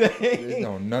sure. everything.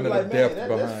 There's none of Like, the depth man,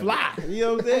 behind that's fly. You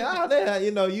know what I'm saying? Oh, that,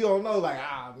 you know, you don't know. Like,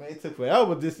 man, it took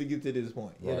forever just to get to this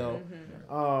point. You Right.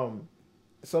 know.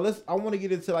 So I want to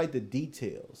get into like the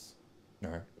details. All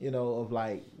right. You know, of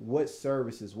like what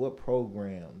services, what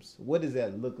programs, what does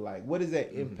that look like? What does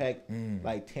that impact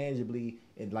like tangibly,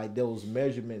 and like those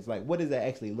measurements? Like, what does that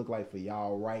actually look like for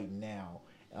y'all right now?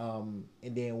 And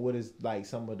then what is like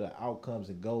some of the outcomes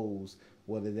and goals,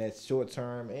 whether that's short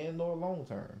term and or long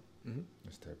term?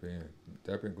 Let's tap in.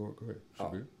 Go ahead. Oh.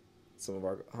 Shabir. Some of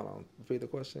our, hold on, repeat the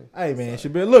question. Hey man,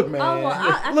 Shabir, look man, Oh, well,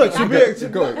 I look think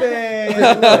Shabir, Go ahead.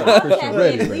 man. I'll Christian tap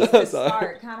ready, in at man. least to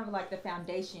start, kind of like the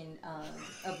foundation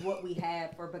of what we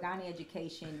have for Bhegani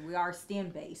education. We are STEM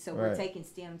based, so we're Right. taking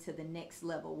STEM to the next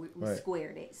level. We Right.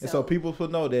 squared it. And so people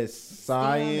should know that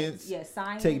science,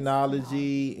 science,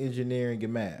 technology, engineering,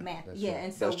 and math. math. That's Yeah, right.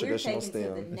 and so That's we're traditional taking to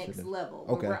STEM. the That's next traditional. level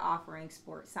Okay. where we're offering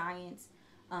sports science,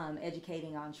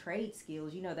 educating on trade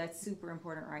skills. You know, that's super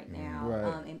important right now.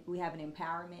 Right. And we have an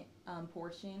empowerment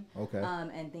portion. Okay.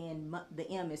 And then the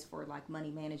M is for like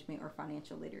money management or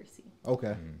financial literacy.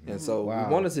 Okay. And so Wow.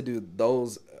 we wanted to do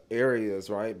those areas,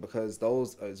 right? Because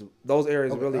those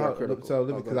areas really are critical. So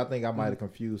because I think I might have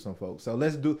confused some folks. So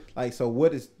let's do like, so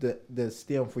what is the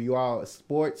STEM for you all?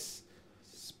 Sports,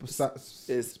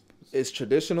 It's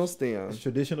traditional STEM.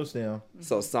 traditional STEM,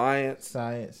 So science,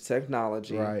 science,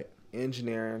 technology, right?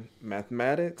 engineering,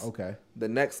 mathematics. Okay. The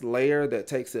next layer that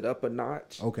takes it up a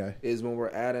notch Okay. is when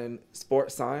we're adding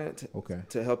sports science Okay.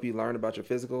 to help you learn about your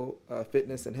physical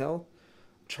fitness and health.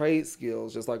 Trade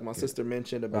skills, just like my sister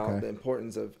mentioned about Okay. the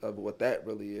importance of what that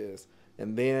really is.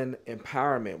 And then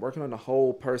empowerment, working on the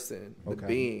whole person, the Okay.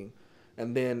 being.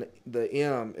 And then the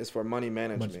M is for money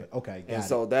management. Okay. Got And it.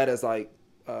 so that is like,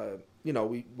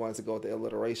 we wanted to go with the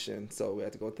alliteration, so we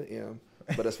had to go with the M.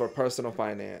 But it's for personal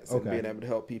finance and Okay. being able to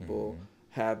help people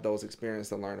have those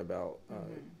experiences and learn about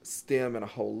STEM in a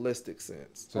holistic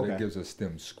sense. So Okay. that gives us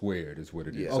STEM squared is what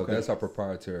it is. Yeah. So Okay. that's our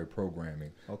proprietary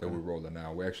programming Okay. that we're rolling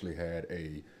out. We actually had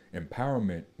a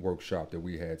empowerment workshop that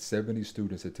we had 70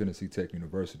 students at Tennessee Tech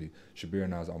University, Shabir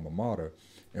and I's alma mater,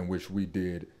 in which we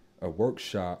did a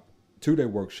workshop, 2-day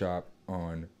workshop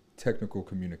on technical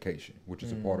communication, which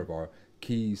is a part of our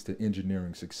keys to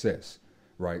engineering success,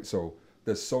 right? So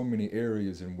there's so many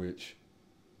areas in which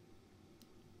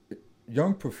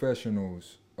young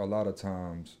professionals a lot of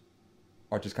times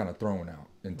are just kind of thrown out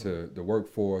into the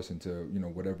workforce, into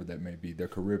whatever that may be, their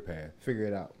career path. Figure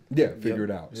it out. Yeah, figure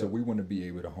it out. So Yep. we want to be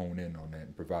able to hone in on that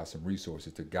and provide some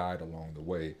resources to guide along the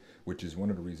way, which is one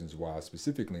of the reasons why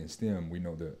specifically in STEM, we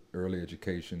know the early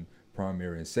education,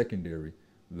 primary and secondary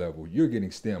level, you're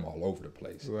getting STEM all over the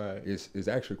place. Right. It's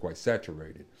actually quite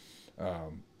saturated.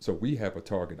 So we have a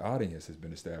target audience that's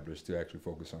been established to actually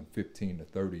focus on 15 to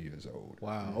 30 years old.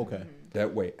 Wow. Okay.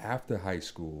 That way, after high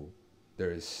school, there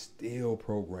is still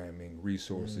programming,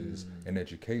 resources, and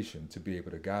education to be able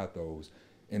to guide those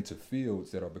into fields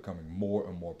that are becoming more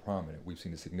and more prominent. We've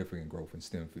seen a significant growth in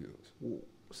STEM fields.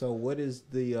 So what is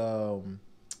the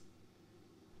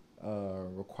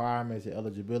requirements, the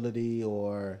eligibility,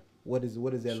 or what does that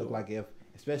look Sure. like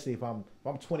especially if I'm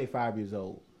 25 years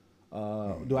old?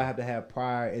 Do I have to have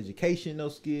prior educational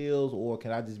skills, or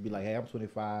can I just be like, hey, I'm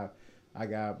 25, I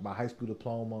got my high school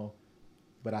diploma,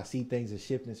 but I see things are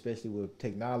shifting, especially with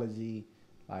technology,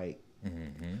 like.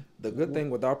 The good thing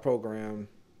with our program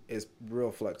is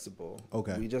real flexible.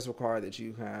 Okay. We just require that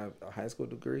you have a high school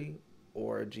degree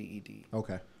or a GED.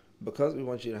 Okay. Because we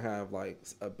want you to have like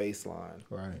a baseline,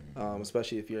 Right.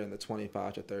 especially if you're in the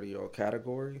 25 to 30-year-old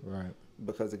category. Right.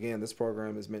 Because again, this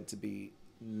program is meant to be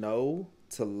no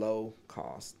to low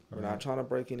cost. We're not trying to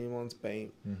break anyone's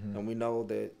bank, and we know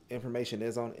that information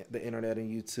is on the internet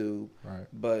and YouTube. Right.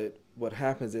 But what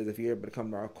happens is if you're able to come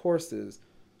to our courses,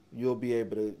 you'll be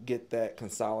able to get that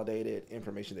consolidated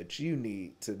information that you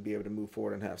need to be able to move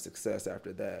forward and have success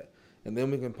after that. And then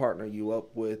we can partner you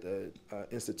up with an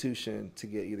institution to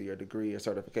get either your degree or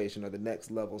certification or the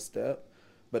next level step.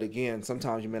 But again,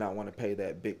 sometimes you may not want to pay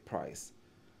that big price.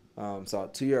 So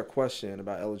to your question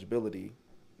about eligibility,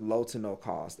 low to no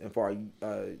cost. And for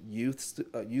our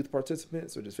youth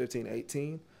participants, which is 15 to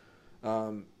 18,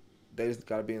 they just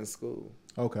got to be in school.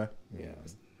 Okay. Yeah.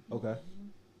 Okay.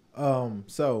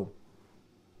 So,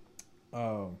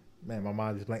 man, my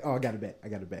mind is blank. Oh, I got it back.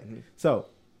 Mm-hmm. So,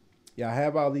 yeah, I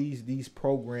have all these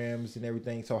programs and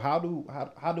everything. So how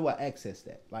do I access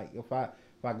that? Like if I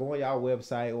go on y'all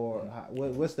website or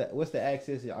what's the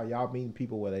access? Are y'all meeting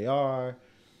people where they are?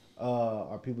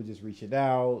 Are people just reaching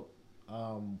out?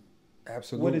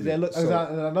 Absolutely. What does that look?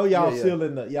 So, I know y'all still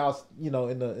in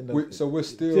the so we're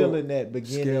still in that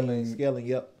beginning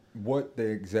scaling up. What the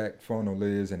exact funnel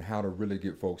is and how to really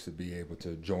get folks to be able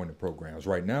to join the programs.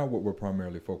 Right now, what we're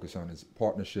primarily focused on is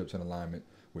partnerships and alignment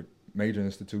with major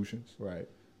institutions, right,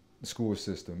 the school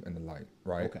system and the like,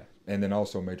 right? Okay. And then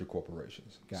also major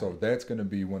corporations. That's going to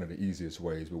be one of the easiest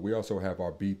ways. But we also have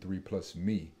our B3 Plus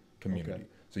Me community. Okay.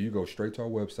 So you go straight to our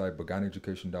website,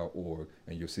 BheganiEducation.org,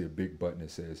 and you'll see a big button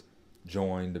that says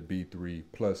Join the B3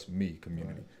 Plus Me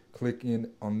community. Right. Click in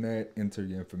on that, enter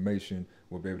your information.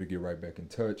 We'll be able to get right back in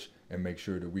touch and make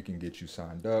sure that we can get you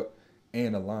signed up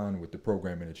and align with the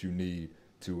programming that you need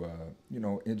to,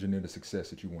 engineer the success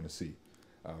that you want to see.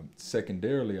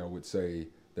 Secondarily, I would say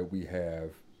that we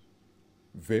have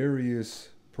various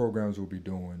programs we'll be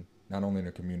doing, not only in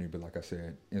the community, but like I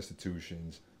said,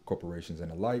 institutions, corporations,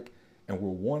 and the like. And we're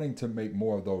wanting to make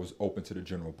more of those open to the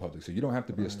general public. So you don't have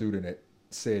to be a student at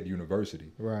said university,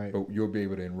 right? But you'll be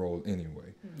able to enroll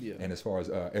anyway. Yeah. And as far as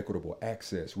equitable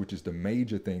access, which is the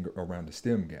major thing around the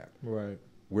STEM gap, right?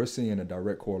 We're seeing a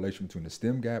direct correlation between the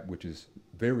STEM gap, which is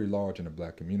very large in the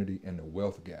Black community, and the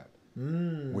wealth gap,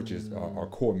 which is our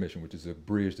core mission, which is to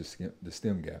bridge the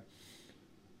STEM gap.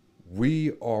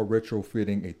 We are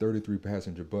retrofitting a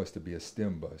 33-passenger bus to be a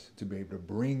STEM bus to be able to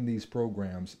bring these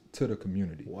programs to the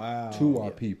community, to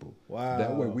our people. Wow.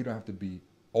 That way we don't have to be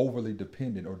overly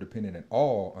dependent or dependent at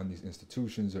all on these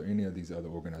institutions or any of these other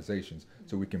organizations.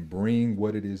 So we can bring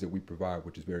what it is that we provide,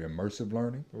 which is very immersive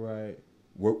learning. Right.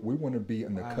 We want to be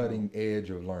on the cutting edge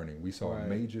of learning. We saw a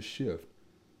major shift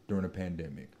during the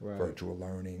pandemic, virtual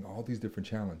learning, all these different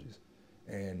challenges.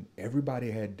 And everybody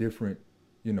had different,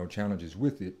 challenges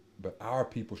with it, but our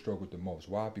people struggled the most.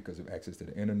 Why? Because of access to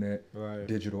the internet,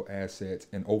 digital assets,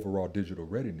 and overall digital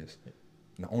readiness.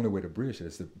 And the only way to bridge that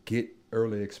is to get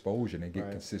early exposure and get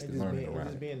consistent learning around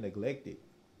it. Just being neglected.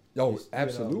 Oh,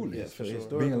 absolutely. For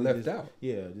sure. Being left out.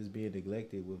 Yeah, just being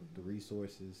neglected with the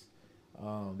resources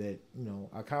that,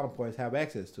 our counterparts have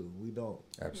access to. We don't.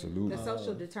 Absolutely. The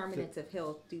social determinants of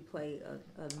health do play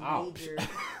a major,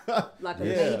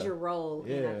 major role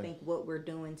in, I think, what we're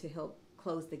doing to help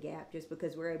close the gap, just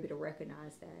because we're able to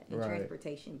recognize that, and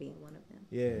transportation being one of them.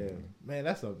 Yeah, man,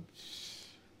 that's a...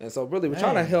 And so really we're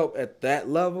trying to help at that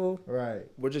level. Right.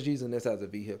 We're just using this as a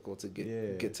vehicle to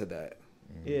get to that.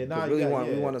 Yeah,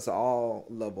 we want us to all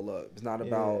level up. It's not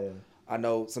about I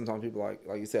know sometimes people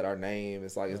like you said, our name,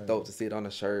 it's like it's dope to see it on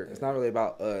a shirt. It's not really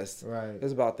about us. Right.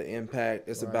 It's about the impact.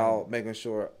 It's about making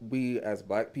sure we as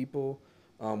Black people,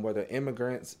 whether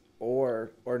immigrants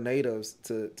or natives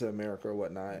to America or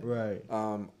whatnot,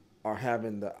 are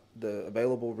having the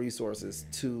available resources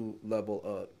to level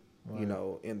up.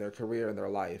 In their career and their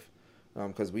life,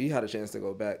 because we had a chance to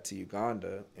go back to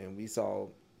Uganda and we saw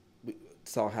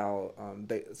how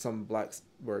some Blacks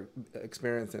were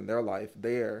experiencing their life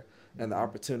there and the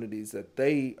opportunities that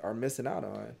they are missing out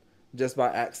on just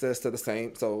by access to the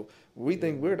same. So we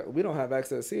think we don't have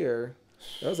access here.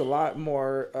 There's a lot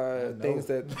more things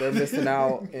that they're missing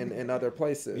out in other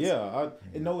places. Yeah,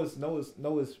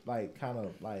 it's like kind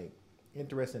of like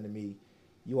interesting to me.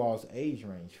 You all's age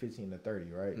range, 15 to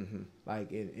 30, right? Mm-hmm.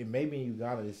 Like it maybe in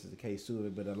Uganda this is the case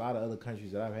too, but a lot of other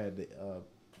countries that I've had the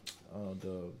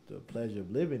pleasure of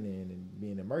living in and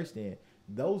being immersed in,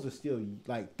 those are still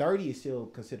like 30 is still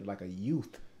considered like a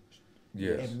youth.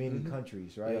 Yes. In many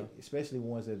countries, right? Yeah. Especially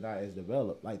ones that are not as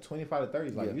developed. Like 25 to 30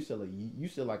 is like you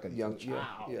still like a young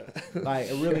child. Yeah.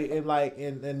 Like really,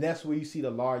 and that's where you see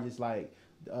the largest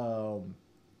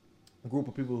group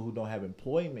of people who don't have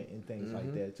employment and things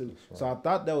like that too. Right. So I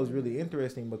thought that was really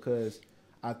interesting because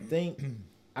I think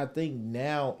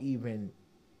now even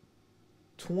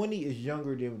 20 is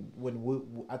younger than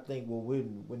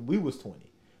when we was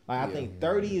 20. Like I think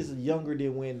 30 is younger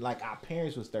than when like our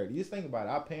parents was 30. Just think about it.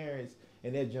 Our parents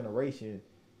in that generation,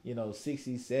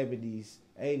 60s, 70s,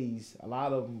 80s, a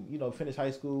lot of them, finish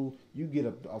high school, you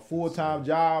get a full-time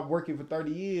job working for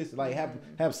 30 years, like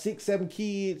have 6, 7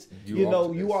 kids, you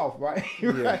off, right?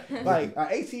 Right. Like an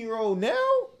 18-year-old now,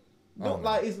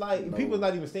 it's like people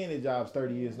not even staying in jobs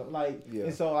 30 years.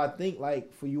 And so I think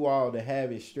like for you all to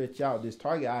have it stretch out this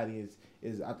target audience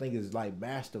I think is like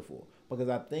masterful, because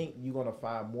I think you're gonna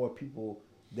find more people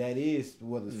that is,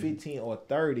 whether it's 15 or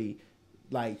 30,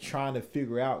 like trying to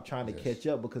figure out, trying to catch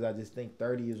up, because I just think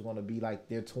 30 is gonna be like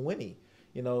their 20,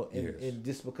 you know, and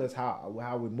just because how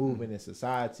we're moving in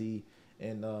society,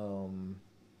 and I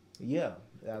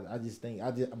just think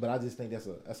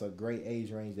that's a great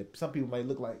age range that some people may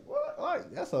look like, what,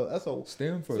 like that's a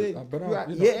STEM for, but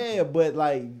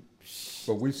like,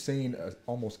 but we've seen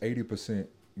almost 80%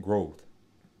 growth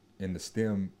in the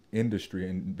STEM industry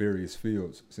in various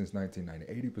fields since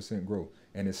 1990. 80% growth,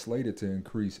 and it's slated to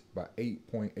increase by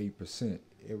 8.8%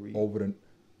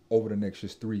 over the next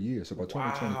just 3 years. So by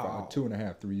 2025,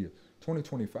 2.5, 3 years.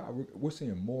 2025, we're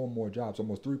seeing more and more jobs,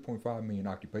 almost 3.5 million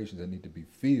occupations that need to be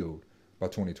filled by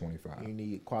 2025. You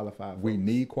need qualified folks. We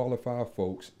need qualified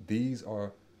folks. These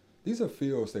are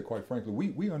fields that, quite frankly,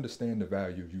 we understand the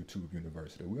value of YouTube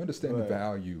University. We understand the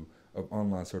value of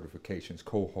online certifications,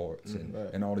 cohorts,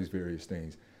 and all these various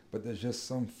things. But there's just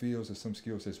some fields and some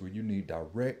skill sets where you need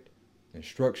direct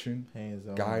instruction,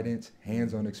 hands-on guidance,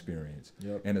 hands-on experience.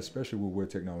 And especially with where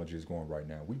technology is going right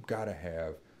now, we've got to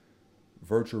have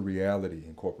virtual reality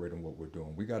incorporated in what we're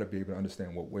doing. We got to be able to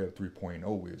understand what Web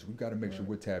 3.0 is. We've got to make sure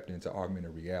we're tapped into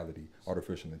augmented reality,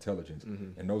 artificial intelligence,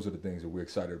 and those are the things that we're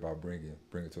excited about bringing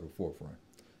to the forefront.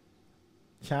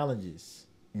 Challenges,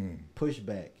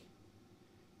 pushback.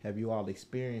 Have you all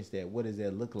experienced that? What does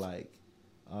that look like?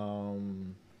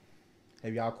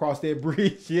 Have y'all crossed that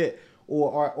bridge yet,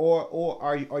 or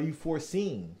are you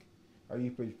foreseeing? Are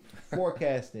you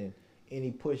forecasting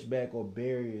any pushback or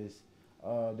barriers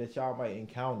that y'all might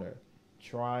encounter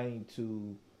trying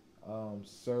to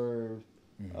serve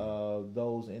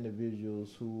those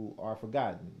individuals who are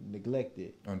forgotten,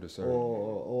 neglected, underserved,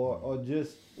 or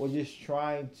just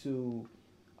trying to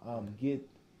get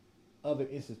other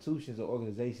institutions or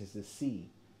organizations to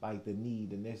see like the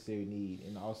necessary need,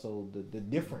 and also the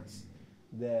difference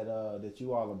that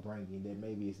you all are bringing that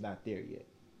maybe it's not there yet.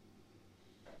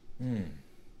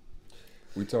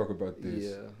 We talk about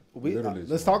this.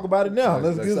 Let's talk about it now.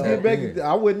 Let's get back.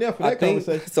 I wasn't there for that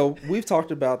conversation. So we've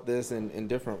talked about this in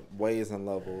different ways and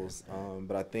levels,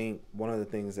 but I think one of the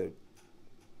things that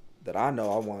I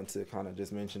know I want to kind of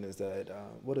just mention is that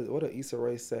what did Issa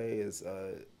Rae say is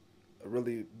a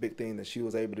really big thing that she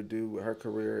was able to do with her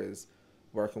career is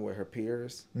working with her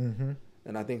peers.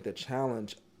 And I think the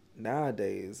challenge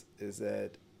nowadays is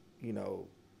that, you know,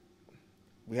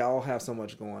 we all have so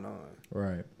much going on.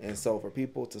 Right. And so for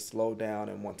people to slow down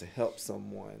and want to help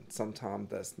someone,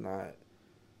 sometimes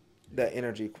that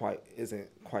energy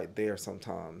isn't quite there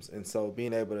sometimes. And so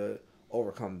being able to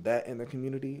overcome that in the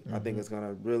community, I think is going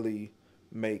to really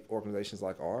make organizations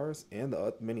like ours and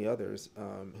the many others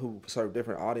who serve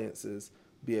different audiences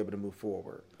be able to move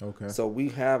forward. Okay. So we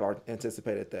have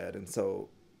anticipated that. And so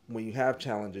when you have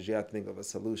challenges, you have to think of a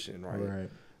solution, right? Right.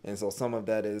 And so some of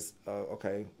that is,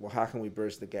 okay, well, how can we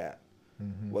bridge the gap?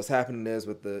 What's happening is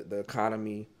with the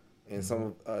economy and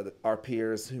some of our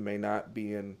peers who may not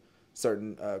be in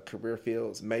certain career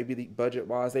fields, maybe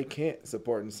budget-wise they can't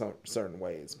support in some certain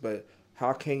ways. But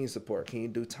how can you support? Can you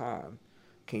do time?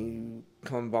 Can you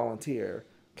come volunteer?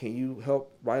 Can you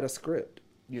help write a script?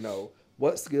 You know,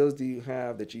 what skills do you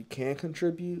have that you can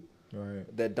contribute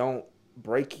that don't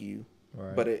break you,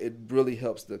 but it really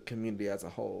helps the community as a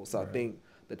whole? So I think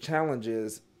the challenge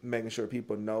is making sure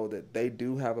people know that they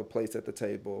do have a place at the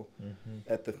table,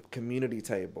 at the community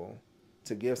table,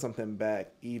 to give something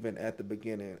back even at the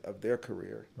beginning of their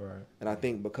career. Right. And I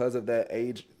think because of that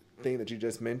age thing that you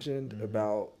just mentioned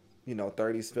about, you know,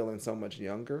 30s feeling so much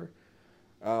younger,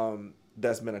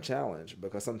 that's been a challenge,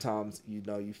 because sometimes, you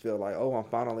know, you feel like, oh, I'm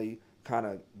finally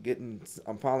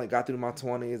got through my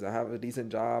 20s. I have a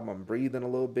decent job. I'm breathing a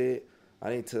little bit.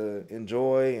 I need to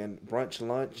enjoy and brunch,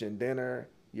 lunch, and dinner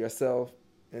yourself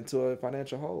into a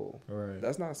financial hole. Right.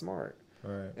 That's not smart.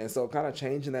 Right. And so kind of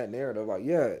changing that narrative, like,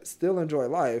 yeah, still enjoy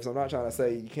life. So I'm not trying to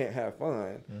say you can't have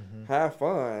fun. Have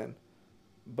fun,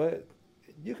 but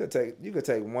you could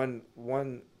take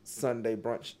one Sunday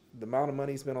brunch, the amount of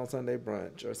money you spend on Sunday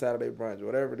brunch or Saturday brunch,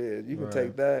 whatever it is, you can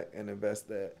take that and invest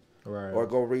that. Right. Or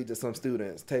go read to some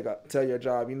students. Tell your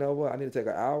job, you know what, I need to take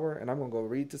an hour and I'm gonna go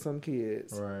read to some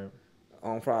kids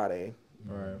on Friday.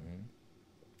 Right.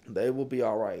 They will be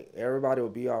all right. Everybody will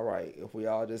be all right if we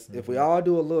all if we all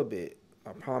do a little bit.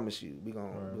 I promise you, we're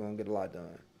gonna get a lot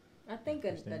done. I think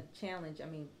a challenge, I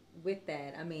mean, with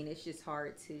that, I mean, it's just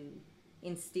hard to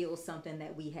instill something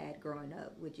that we had growing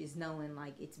up, which is knowing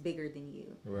like it's bigger than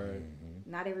you. Right.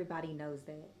 Not everybody knows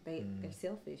that. They're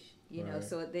selfish, you know.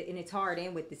 So and it's hard.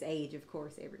 And with this age, of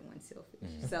course, everyone's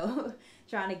selfish. So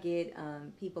trying to get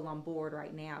people on board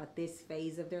right now at this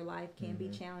phase of their life can be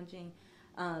challenging.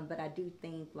 But I do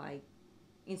think like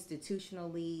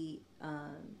institutionally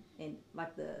and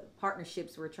like the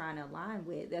partnerships we're trying to align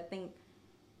with, I think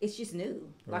it's just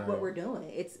new. Like what we're doing,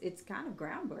 it's kind of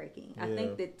groundbreaking. I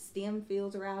think that STEM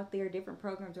fields are out there, different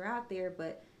programs are out there,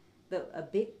 but a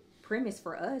big premise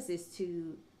for us is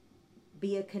to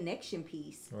be a connection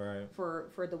piece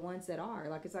for the ones that are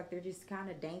like, it's like they're just kind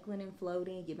of dangling and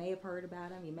floating. You may have heard about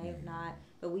them, you may have not,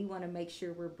 but we want to make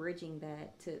sure we're bridging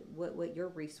that to what your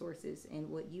resources and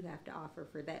what you have to offer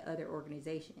for that other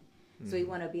organization. So we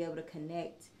want to be able to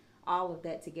connect all of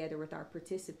that together with our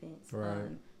participants.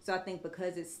 So I think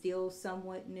because it's still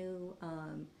somewhat new,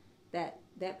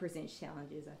 that presents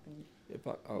challenges, I think. If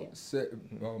I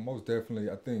most definitely,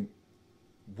 I think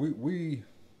we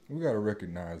got to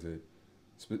recognize it.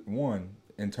 One,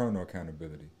 internal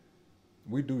accountability.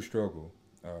 We do struggle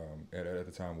at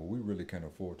a time where we really can't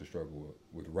afford to struggle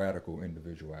with radical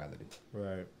individuality.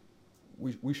 Right.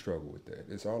 We struggle with that.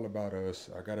 It's all about us.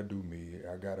 I gotta do me.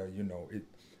 I gotta, it,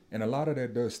 and a lot of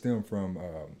that does stem from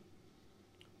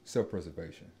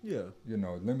self-preservation. Yeah.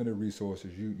 Limited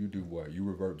resources. You do what? You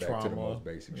revert back to the most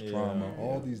basics. Trauma.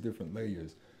 All these different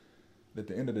layers. At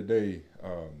the end of the day,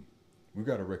 we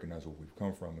got to recognize where we've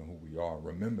come from and who we are.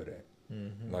 Remember that.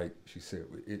 Like she said,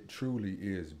 it truly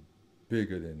is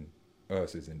bigger than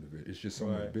us as individuals. It's just so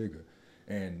much bigger.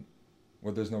 And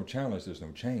where there's no challenge, there's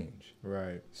no change.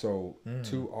 Right. So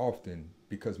too often,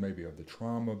 because maybe of the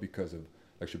trauma, because of,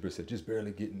 like Shabir said, just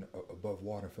barely getting above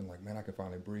water, feeling like, man, I can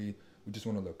finally breathe. We just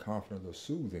want a little confident, a little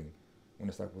soothing. When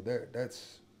it's like, well,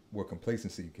 that's where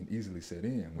complacency can easily set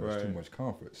in, when there's too much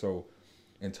comfort. So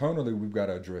internally, we've got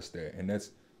to address that. And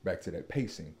that's back to that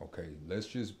pacing. Okay, let's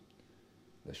try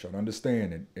to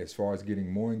understand it. As far as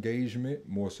getting more engagement,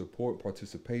 more support,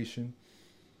 participation,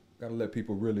 got to let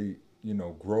people really,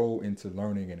 grow into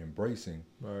learning and embracing.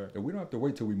 Right. And we don't have to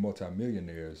wait till we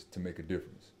multimillionaires to make a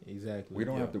difference. Exactly. We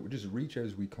don't have to just reach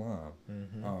as we climb.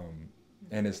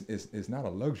 And it's not a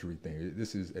luxury thing.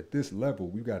 This is, at this level,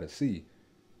 we've got to see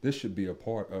this should be a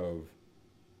part of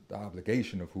the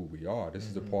obligation of who we are. This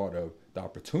is a part of the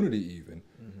opportunity even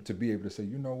to be able to say,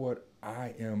 you know what,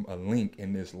 I am a link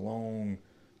in this long,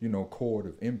 cord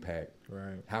of impact.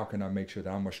 Right. How can I make sure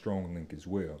that I'm a strong link as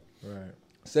well? Right.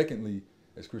 Secondly,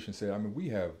 as Christian said, I mean,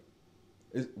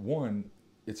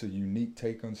 it's a unique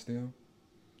take on STEM.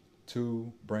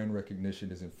 2, brand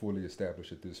recognition isn't fully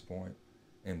established at this point.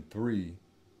 And 3,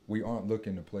 we aren't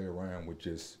looking to play around with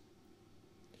just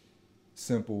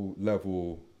simple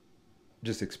level,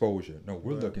 just exposure. No,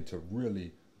 we're looking to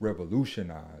really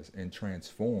revolutionize and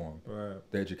transform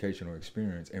the educational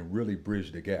experience and really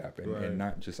bridge the gap and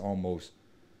not just almost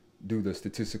do the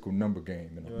statistical number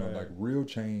game. Like real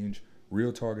change,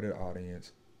 real targeted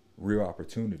audience, real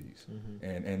opportunities.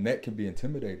 And that can be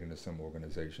intimidating to some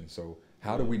organizations. So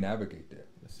how do we navigate that?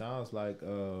 It sounds like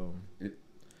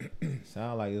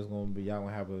sound like it's gonna be, y'all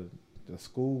gonna have a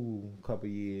school couple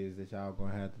years that y'all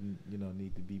gonna have to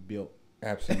need to be built.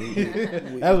 Absolutely.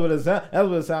 That's what it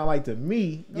sounds like to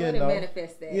me.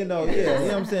 Manifest that. You know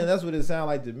what I'm saying? That's what it sounds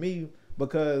like to me,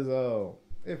 because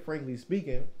frankly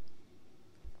speaking,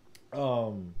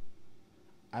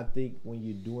 I think when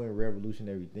you're doing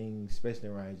revolutionary things, especially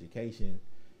around education,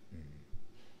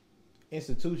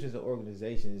 institutions and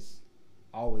organizations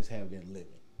always have their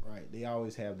limit. Right, they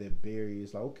always have their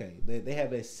barriers. Like, okay, they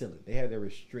have their ceiling, they have their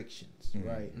restrictions,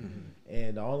 right?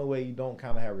 And the only way you don't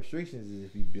kind of have restrictions is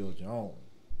if you build your own.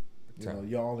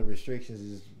 Your only restrictions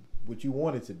is what you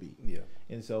want it to be. Yeah.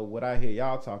 And so what I hear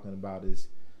y'all talking about is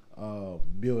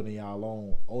building y'all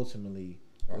own ultimately,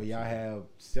 where y'all have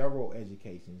several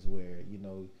educations where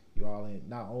you all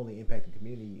not only impacting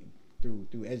community through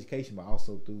education, but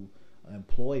also through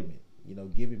employment.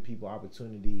 Giving people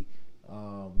opportunity.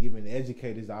 Giving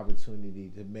educators the opportunity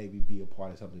to maybe be a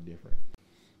part of something different.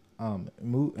 And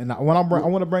I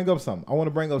want to bring up something. I want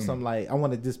to bring up something, like, I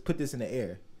want to just put this in the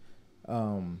air,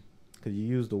 because you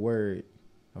used a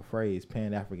phrase,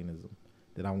 Pan-Africanism,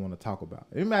 that I want to talk about.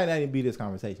 It might not even be this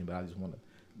conversation, but I just want to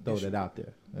throw that out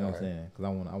there. You know what I'm saying? Because I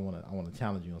want to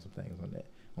challenge you on some things on that,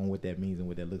 on what that means and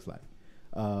what that looks like.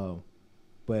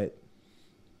 But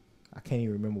I can't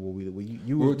even remember what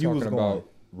you were talking about.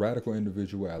 Radical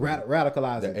individuality.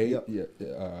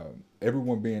 Radicalizing.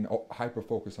 Everyone being hyper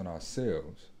focused on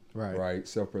ourselves. Right.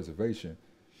 Self-preservation.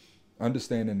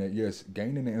 Understanding that, yes,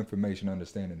 gaining the information,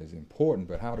 understanding is important,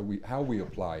 but how we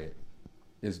apply it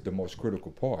is the most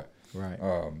critical part. Right.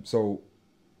 So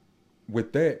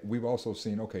with that, we've also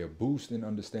seen, a boost in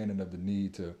understanding of the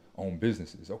need to own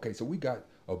businesses. Okay, so we got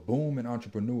a boom in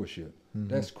entrepreneurship.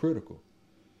 That's critical.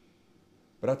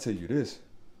 But I tell you this,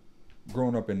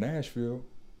 growing up in Nashville,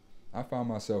 I find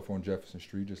myself on Jefferson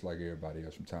Street just like everybody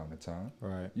else from time to time.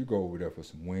 Right. You go over there for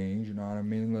some wings, you know what I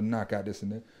mean? A little knock out this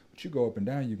and that. But you go up and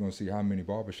down, you're going to see how many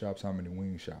barbershops, how many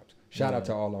wing shops. Shout out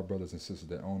to all our brothers and sisters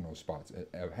that own those spots,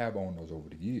 have owned those over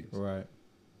the years. Right.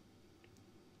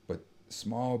 But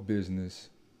small business,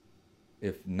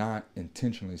 if not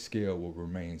intentionally scaled, will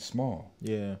remain small.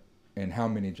 Yeah. And how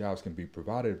many jobs can be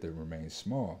provided if they remain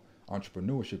small?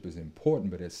 Entrepreneurship is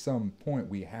important, but at some point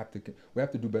we have to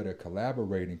do better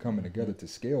collaborating, coming together to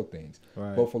scale things.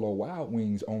 Right. Buffalo Wild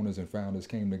Wings owners and founders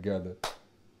came together,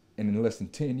 and in less than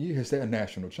 10 years, they're a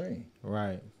national chain.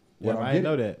 Right. What I didn't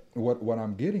know that. What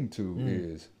I'm getting to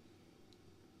is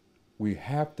we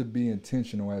have to be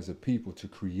intentional as a people to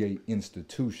create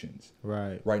institutions.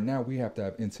 Right. Right now, we have to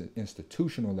have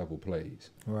institutional level plays.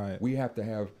 Right. We have to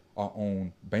have our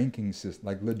own banking system,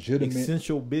 like legitimate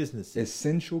essential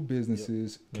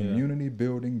businesses, community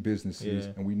building businesses,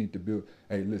 Yeah. and we need to build.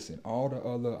 Hey, listen, all the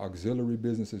other auxiliary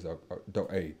businesses are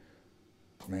hey,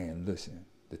 man, listen,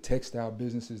 the textile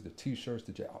businesses, the t-shirts,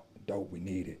 dope, we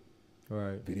need it.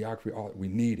 Right. Videography, we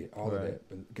need it, all of Right. that.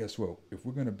 But guess what? If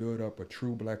we're gonna build up a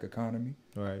true black economy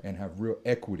Right. and have real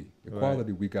equity,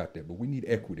 equality, we got that, but we need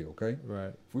equity, okay?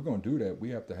 Right. If we're gonna do that, we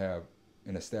have to have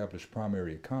an established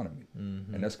primary economy,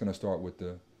 and that's going to start with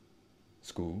the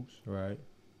schools, Right.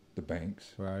 the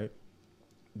banks, Right.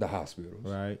 the hospitals,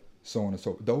 Right. so on and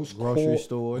so those Grocery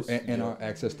stores. and our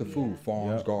access to food,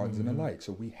 farms, Yep. gardens, and the like.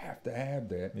 So we have to have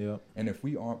that. Yeah. And if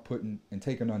we aren't putting and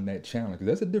taking on that challenge, because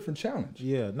that's a different challenge.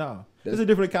 Yeah. No. It's a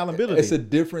different accountability. It's a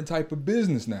different type of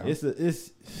business now. It's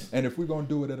And if we're going to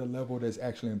do it at a level that's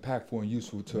actually impactful and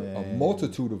useful to a Man.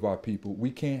 multitude of our people,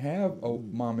 we can't have a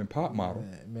mom and pop model,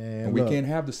 man. and we look, can't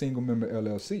have the single member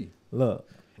LLC. look.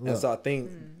 And so I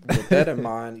think with that in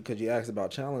mind, because you asked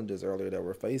about challenges earlier that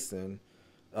we're facing,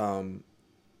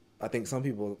 I think some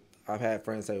people, I've had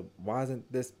friends say, why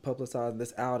isn't this publicized,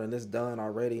 this out, and this done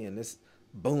already, and this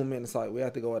booming? It's like we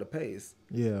have to go at a pace.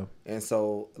 Yeah. And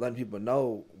so letting people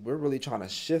know we're really trying to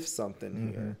shift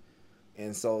something here.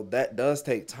 And so that does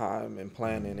take time and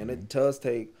planning, and it does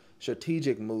take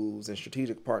strategic moves and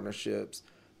strategic partnerships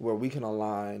where we can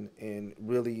align and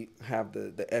really have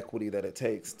the equity that it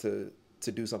takes to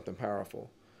do something powerful.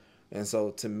 And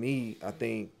so to me, I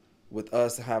think with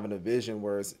us having a vision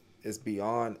where it's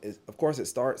beyond, of course it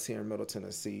starts here in Middle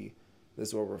Tennessee, this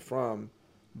is where we're from,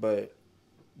 but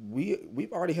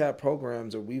we've already had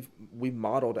programs, or we've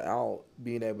modeled out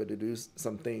being able to do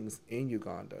some things in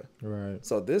Uganda. Right.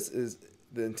 So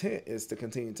the intent is to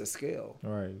continue to scale.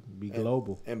 Right. Be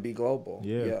global. And be global.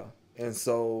 Yeah. And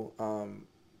so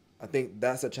I think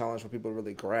that's a challenge for people to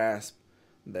really grasp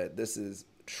that this is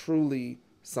truly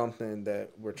something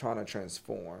that we're trying to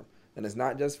transform. And it's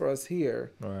not just for us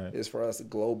here. Right. It's for us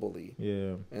globally.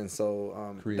 Yeah. And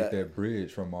so Create that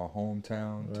bridge from our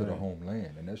hometown to the Right.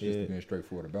 homeland, and that's just being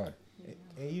straightforward about it.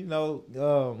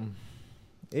 And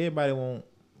everybody won't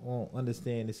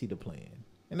understand to see the plan,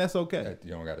 and that's okay.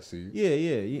 You don't got to see it.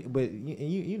 Yeah. But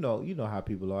you know how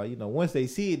people are. Once they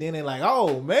see it, then they're like,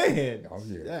 oh man, Oh,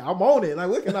 yeah. I'm on it. Like,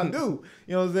 what can I do?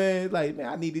 You know what I'm saying? Like, man,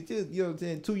 I needed this. You know what I'm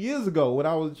saying? 2 years ago, when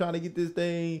I was trying to get this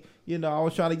thing, I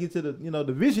was trying to get to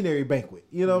the visionary banquet.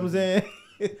 You know what I'm saying?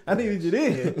 I needed you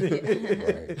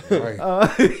then. Right.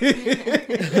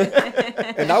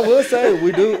 and I will say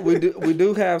we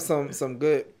do have some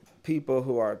good people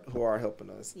who are helping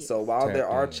us. Yes. So while there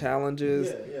are in.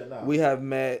 challenges, we have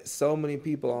met so many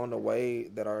people on the way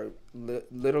that are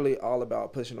literally all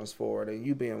about pushing us forward, and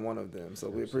you being one of them. So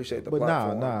we appreciate the But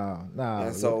platform. nah.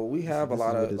 And so we have a this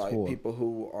lot is of what it's for. people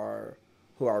who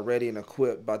are ready and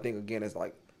equipped. But I think again, it's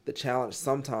like the challenge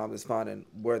sometimes is finding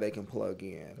where they can plug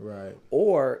in. Right.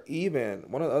 Or even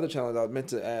one of the other challenges I meant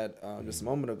to add just a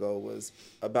moment ago was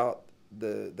about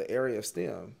the area of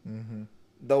STEM. Mm-hmm.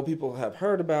 Though people have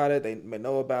heard about it, they may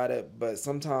know about it, but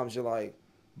sometimes you're like,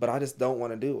 but I just don't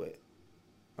want to do it.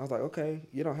 I was like, okay,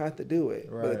 you don't have to do it.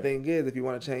 Right. But the thing is, if you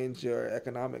want to change your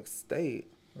economic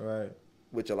state, Right.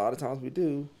 which a lot of times we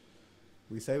do,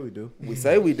 We say we do. we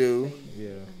say we do, Yeah.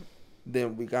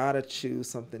 then we got to choose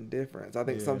something different. So I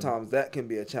think Yeah. sometimes that can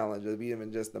be a challenge of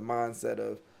even just the mindset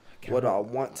of what do I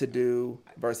want to do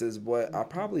versus what I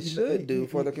probably should do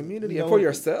for the community and for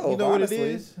yourself. You know honestly. what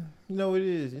it is? You know what it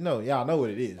is? Y'all know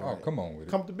what it is. Oh, Right? come on with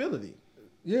it. Comfortability.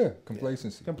 Yeah,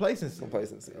 complacency.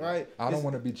 Complacency. Right? I don't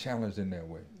want to be challenged in that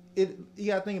way. You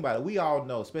gotta think about it. We all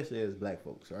know, especially as black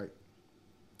folks, right?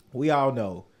 We all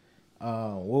know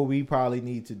what we probably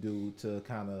need to do to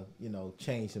kind of,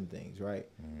 change some things, right?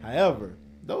 However,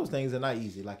 those things are not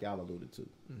easy, like y'all alluded to,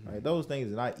 right? Those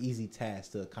things are not easy tasks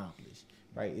to accomplish,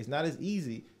 right? It's not as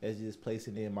easy as just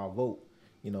placing in my vote,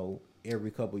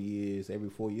 every couple years, every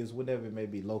 4 years, whatever it may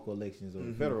be, local elections or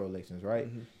federal elections, right?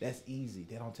 That's easy.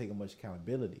 They don't take much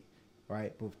accountability,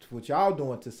 right? But what y'all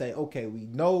doing to say, okay, we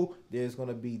know there's going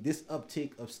to be this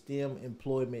uptick of STEM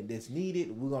employment that's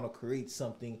needed. We're going to create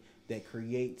something that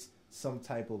creates some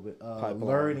type of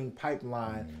learning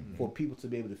pipeline for people to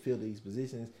be able to fill these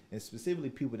positions, and specifically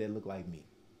people that look like me.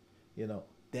 You know,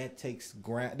 that takes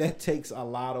a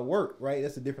lot of work, right?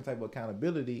 That's a different type of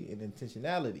accountability and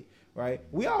intentionality, right?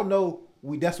 We all know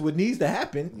that's what needs to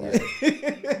happen, right?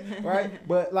 Right?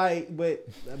 But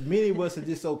many of us are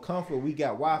just so comfortable. We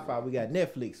got Wi-Fi, we got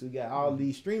Netflix, we got all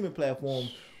these streaming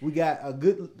platforms. We got a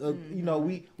good, you know,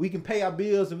 we can pay our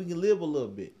bills and we can live a little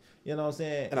bit. You know what I'm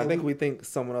saying? And I think we think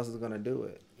someone else is going to do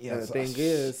it. Yeah. And the thing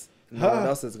is, no one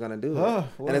else is going to do it.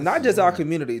 And it's not just our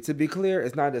community. To be clear,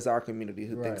 it's not just our community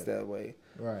who thinks that way.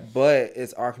 Right. But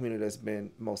it's our community that's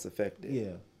been most affected.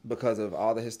 Yeah. Because of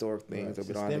all the historic things that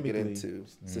we don't have to get into.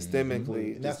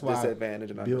 Systemically, and that's why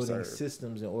disadvantaged and building underserved.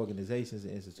 Systems and organizations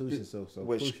and institutions so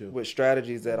crucial. With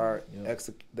strategies that are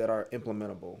that are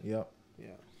implementable. Yep. Yeah.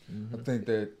 I think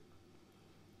that,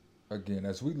 again,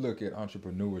 as we look at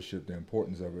entrepreneurship, the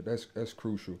importance of it, that's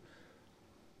crucial.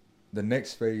 The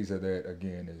next phase of that,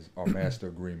 again, is our master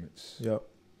agreements. Yep.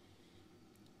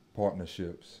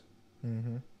 Partnerships.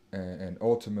 And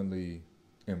ultimately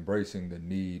embracing the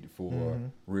need for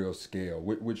real scale,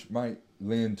 which might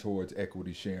lend towards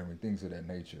equity sharing, things of that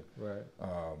nature. Right.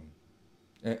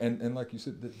 And like you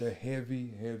said, the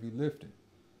heavy lifting,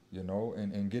 you know,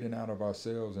 and getting out of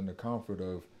ourselves and the comfort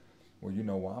of, well, you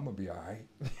know, well, I'm gonna be all right.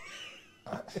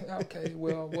 Okay,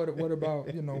 well, what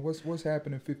about, you know, what's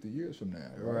happening 50 years from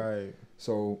now? Right.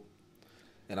 So,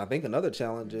 and I think another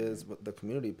challenge is the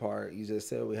community part. You just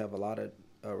said we have a lot of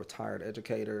retired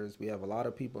educators. We have a lot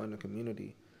of people in the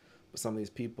community, but some of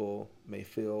these people may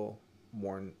feel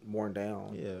worn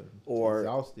down,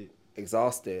 or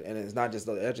exhausted. And it's not just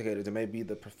the educators. It may be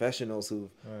the professionals who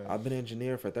I've been an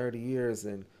engineer for 30 years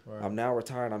and I'm now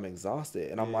retired. I'm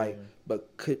exhausted, and I'm like, but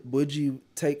would you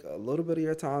take a little bit of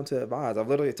your time to advise? I've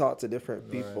literally talked to different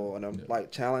people, and I'm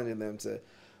like challenging them to.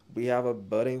 We have a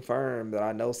budding firm that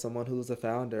I know someone who's a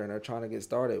founder, and they're trying to get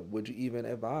started. Would you even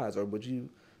advise, or would you?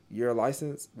 Your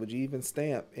license, would you even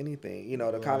stamp anything, you know,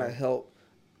 to kind of help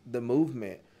the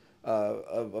movement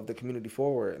of the community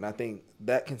forward? And I think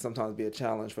that can sometimes be a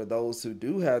challenge for those who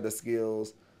do have the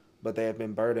skills, but they have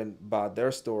been burdened by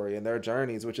their story and their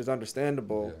journeys, which is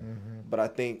understandable. But I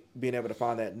think being able to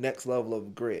find that next level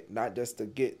of grit, not just to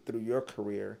get through your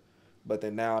career, but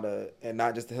then and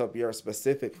not just to help your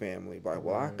specific family. Like,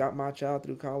 well, I got my child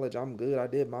through college. I'm good. I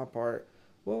did my part.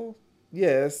 Well,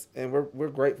 yes, and we're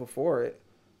grateful for it.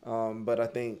 But I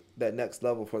think that next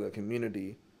level for the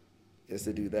community is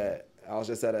to do that. I was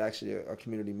just at a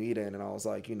community meeting, and I was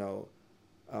like, you know,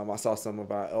 I saw some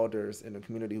of our elders in the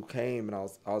community who came, and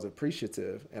I was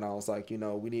appreciative, and I was like, you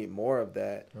know, we need more of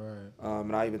that. Right.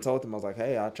 And I even told them, I was like,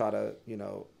 hey, I try to, you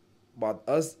know, while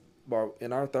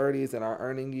in our 30s and our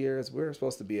earning years, we're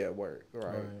supposed to be at work,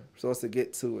 right? We're supposed to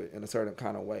get to it in a certain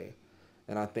kind of way.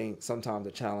 And I think sometimes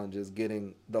the challenge is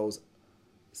getting those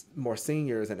more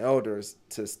seniors and elders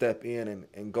to step in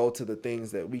and go to the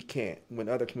things that we can't, when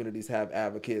other communities have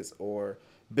advocates or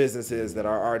businesses that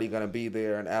are already going to be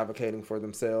there and advocating for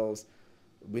themselves.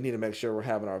 We need to make sure we're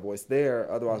having our voice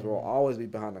there. Otherwise, we'll always be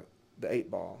behind the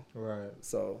 8 ball. Right.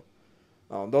 So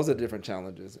those are different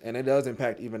challenges. And it does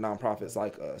impact even nonprofits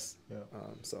like us. Yeah.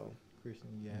 So, Christian,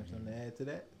 you have something to add to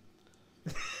that?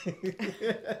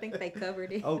 I think they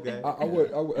covered it. Okay.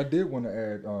 I did want to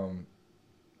add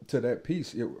to that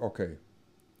piece.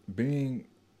 Being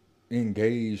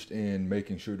engaged in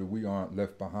making sure that we aren't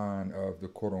left behind of the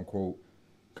quote unquote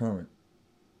current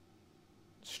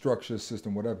structure,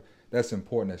 system, whatever. That's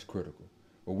important. That's critical.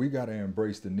 But we got to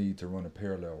embrace the need to run a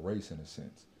parallel race in a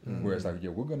sense. Where it's like,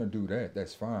 yeah, we're going to do that.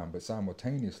 That's fine. But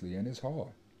simultaneously, and it's hard.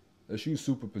 Let's use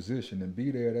superposition and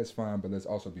be there. That's fine, but let's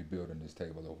also be building this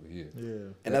table over here.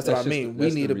 Yeah, and that's what I mean.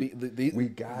 We need to be. We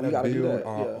gotta build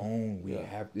our own. We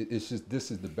have. It's just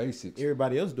this is the basics.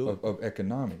 Everybody else do it of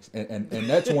economics, and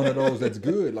that's one of those that's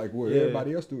good. Like where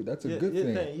everybody else do it, that's a good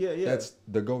thing. Yeah. That's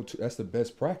the go-to. That's the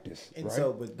best practice. And right?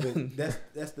 so, but that's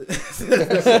the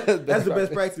that's the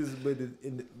best practice.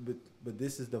 But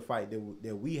this is the fight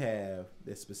that we have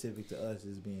that's specific to us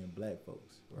as being black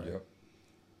folks. Right. Yep.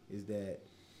 Is that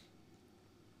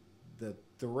the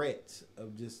threat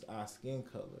of just our skin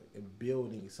color and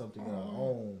building something on our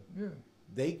own,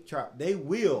 they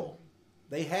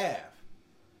have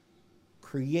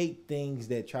create things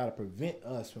that try to prevent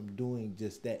us from doing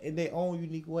just that in their own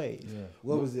unique ways. Yeah.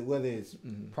 Whether it's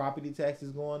property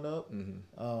taxes going up,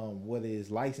 whether it's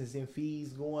licensing fees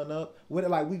going up, whether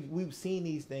like we've seen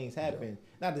these things happen,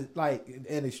 not just like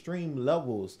at extreme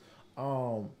levels.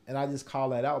 And I just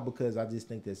call that out because I just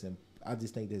think that's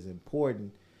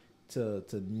important to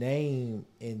name,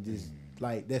 and just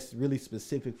like that's really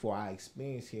specific for our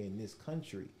experience here in this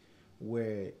country,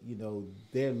 where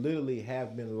there literally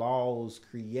have been laws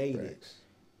created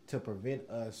to prevent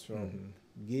us from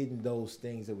getting those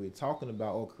things that we're talking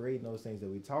about, or creating those things that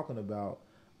we're talking about,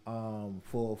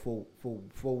 for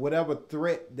whatever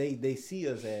threat they see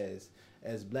us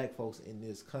as black folks in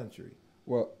this country.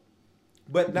 Well,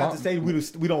 but not to say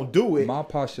we don't do it. My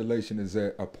postulation is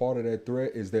that a part of that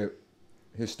threat is that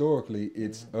historically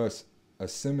it's us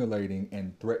assimilating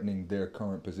and threatening their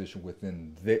current position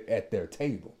at their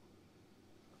table.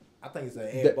 I think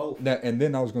it's both. Now, and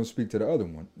then I was going to speak to the other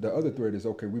one. The other threat is,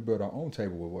 okay, we build our own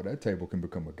table. Well, that table can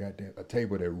become a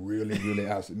table that really, really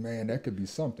man, that could be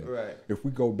something. Right. If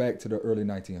we go back to the early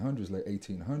 1900s, late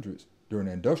 1800s, during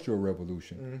the Industrial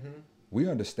Revolution, we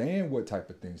understand what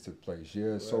type of things took place. Yeah,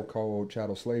 right. So-called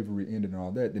chattel slavery ended and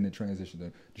all that. Then it transitioned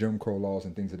to Jim Crow laws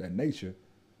and things of that nature.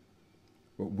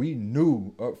 But we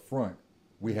knew up front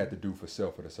we had to do for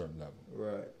self at a certain level.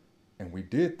 Right. And we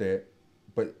did that.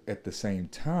 But at the same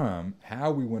time,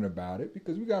 how we went about it,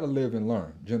 because we got to live and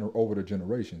learn over the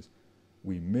generations,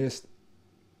 we missed.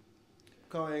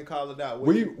 Go ahead and call it out. Go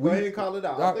ahead and call it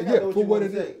out. I know for what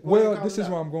it is. Well, this is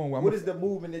where I'm going. What is the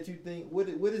movement that you think? What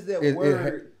is that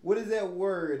word? What is that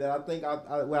word that I think?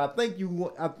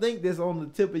 I think that's on the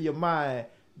tip of your mind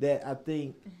that I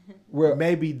think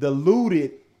maybe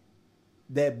diluted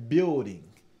that building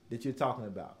that you're talking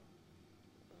about.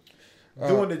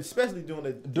 Especially during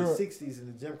the 60s and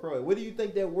the Jim Crow. What do you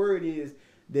think that word is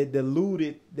that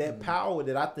diluted that power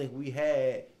that I think we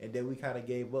had and that we kind of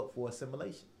gave up for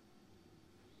assimilation?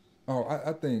 Oh,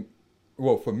 I think,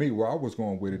 well, for me, where I was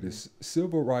going with it is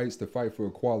civil rights, the fight for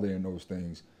equality and those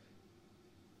things,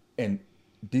 and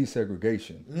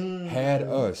desegregation had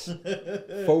us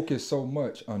focus so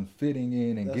much on fitting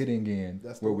in and getting in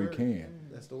where we can.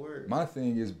 That's the word. My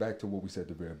thing is back to what we said at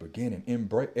the very beginning: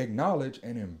 acknowledge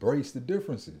and embrace the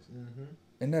differences,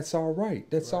 and that's all right.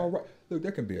 That's all right. Look,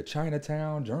 there can be a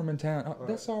Chinatown, Germantown.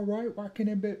 That's all right. Why can't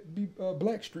it be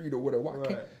Black Street or whatever? Why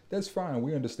can't? That's fine.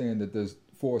 We understand that there's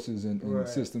forces and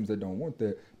systems that don't want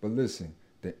that. But listen,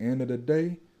 at the end of the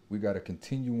day, we got to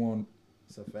continue on.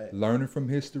 Learning from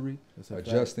history,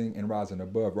 adjusting, and rising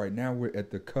above. Right now, we're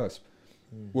at the cusp.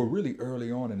 We're really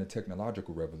early on in the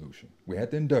technological revolution. We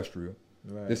had the industrial.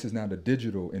 Right. This is now the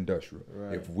digital industrial.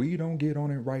 Right. If we don't get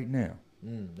on it right now,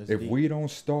 we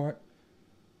don't start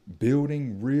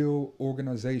building real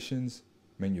organizations,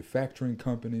 manufacturing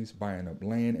companies, buying up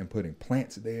land and putting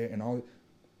plants there and all,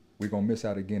 we're going to miss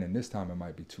out again. And this time it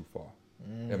might be too far.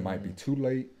 It might be too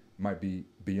late. It might be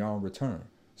beyond return.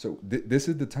 So this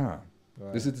is the time.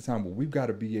 Right. This is the time where we've got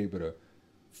to be able to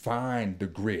find the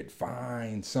grit,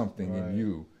 find something in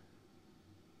you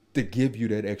to give you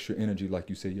that extra energy. Like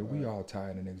you said, we all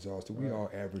tired and exhausted. We all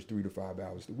average 3 to 5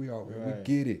 hours. We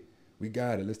get it. We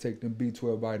got it. Let's take them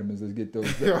B12 vitamins. Let's get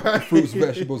those fruits,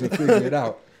 vegetables, and figure it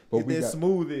out. But we got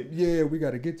smoothie. Yeah, we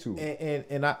got to get to it.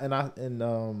 And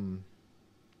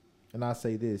I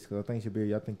say this because I think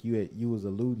Shabir, I think you was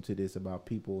alluding to this about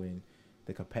people and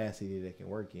the capacity they can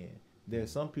work in.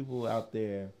 There's some people out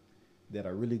there that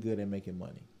are really good at making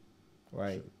money,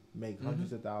 right? Sure. Make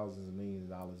hundreds of thousands of millions of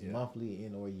dollars monthly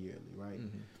and or yearly, right?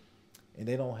 And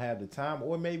they don't have the time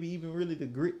or maybe even really the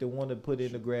grit to want to put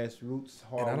in the grassroots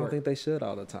hard work. And I don't think they should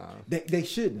all the time. They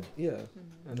shouldn't. Yeah.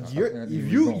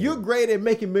 You're great at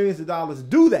making millions of dollars,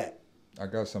 do that. I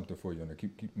got something for you.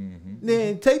 Keep.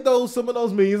 Then take some of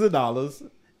those millions of dollars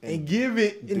and give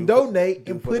it and donate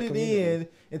and put it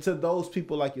into those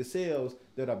people like yourselves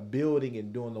that are building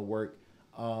and doing the work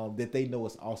that they know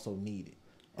is also needed.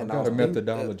 I've got a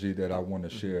methodology that I want to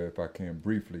share, if I can,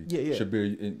 briefly. Yeah.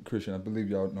 Shabir and Christian, I believe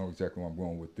y'all know exactly where I'm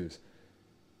going with this.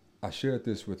 I shared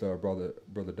this with our brother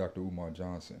Dr. Umar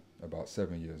Johnson about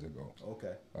 7 years ago.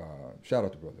 Okay. Shout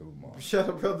out to Brother Umar. Shout out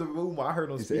to Brother Umar. I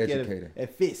heard him speak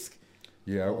at Fisk.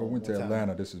 Yeah, I went to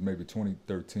Atlanta. This is maybe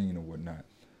 2013 or whatnot.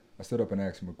 I stood up and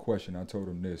asked him a question. I told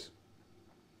him this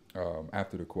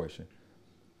after the question.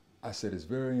 I said it's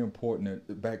very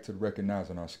important back to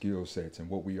recognizing our skill sets and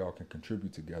what we all can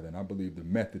contribute together. And I believe the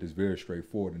method is very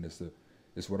straightforward, and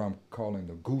it's what I'm calling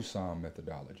the GUSOM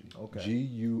methodology. Okay.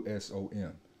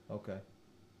 GUSOM. Okay.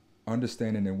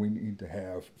 Understanding that we need to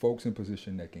have folks in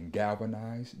position that can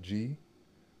galvanize, G,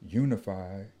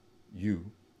 unify,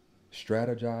 U,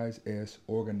 Strategize, S,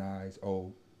 organize,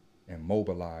 O, and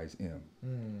mobilize, M.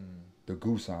 The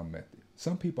Gusan method.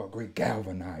 Some people are great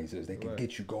galvanizers. They can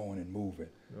get you going and moving.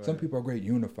 Some people are great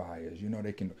unifiers. You know,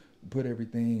 they can put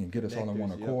everything and get us all in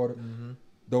one accord.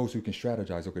 Those who can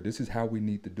strategize, okay, this is how we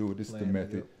need to do it. This is the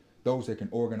method. Those that can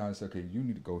organize, okay, you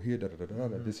need to go here,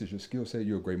 This is your skill set.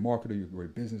 You're a great marketer. You're a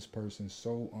great business person,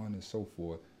 so on and so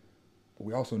forth. But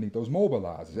we also need those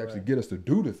mobilizers actually get us to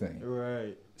do the thing.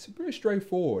 Right. It's pretty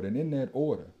straightforward and in that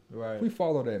order. Right. If we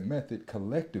follow that method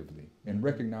collectively and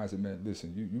recognize it, man,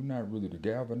 listen, you're not really the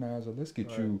galvanizer. Let's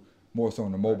get you more so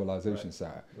on the mobilization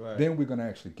side. Right. Then we're going to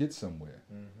actually get somewhere.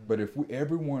 But if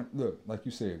everyone, look, like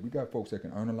you said, we got folks that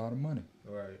can earn a lot of money.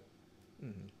 Right.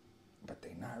 But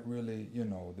they're not really, you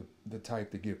know, the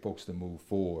type to get folks to move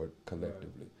forward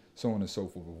collectively. So on and so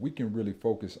forth. We can really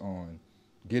focus on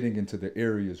getting into the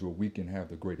areas where we can have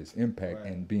the greatest impact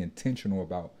and be intentional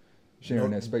about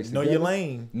sharing that space Know together. your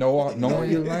lane.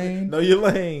 Knowing your lane. Know your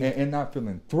lane. And not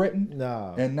feeling threatened.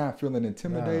 Nah. And not feeling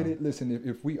intimidated. Nah. Listen,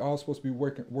 if we all supposed to be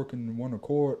working in one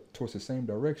accord towards the same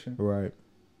direction. Right.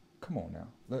 Come on now.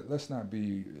 Let's not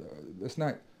be, let's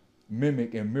not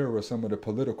mimic and mirror some of the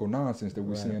political nonsense that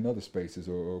we see in other spaces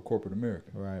or corporate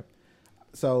America. Right.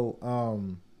 So,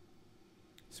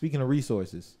 speaking of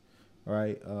resources,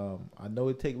 right? I know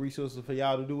it takes resources for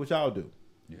y'all to do what y'all do.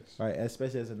 Yes. Right.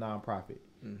 Especially as a nonprofit.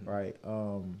 Right.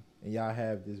 And y'all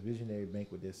have this visionary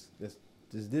banquet this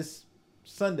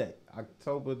Sunday,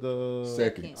 October the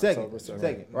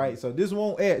 2nd. Right. So this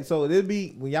won't air. So it'll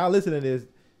be when y'all listen to this,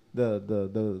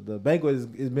 the banquet has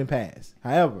been passed.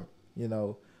 However, you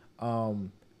know,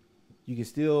 you can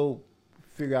still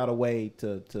figure out a way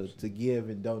to give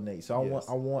and donate. So I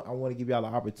want to give y'all the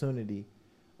opportunity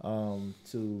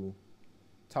to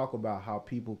talk about how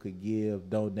people could give,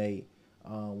 donate,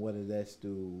 whether that's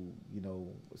through, you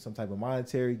know, some type of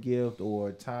monetary gift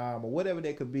or time or whatever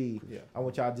that could be. Yeah. I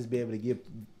want y'all just be able to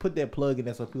put that plug in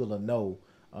there so people will know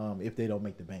if they don't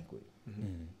make the banquet.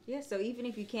 Yeah, so even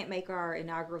if you can't make our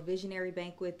inaugural visionary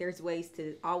banquet, there's ways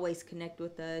to always connect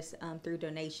with us through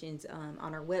donations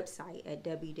on our website at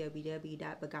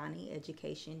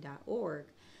www.bheganieeducation.org.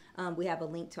 We have a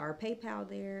link to our PayPal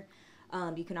there.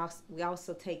 We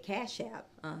also take Cash App,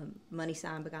 money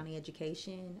sign Bhegani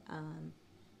Education.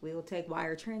 We will take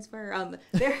wire transfer.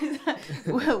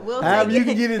 We'll however you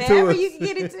can get it to us. You can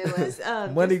get it to us.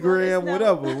 MoneyGram,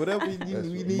 whatever we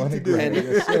need to do.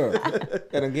 Yes, sir.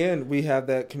 And again, we have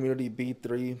that community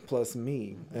B3 plus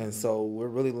me, and so we're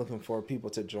really looking for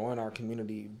people to join our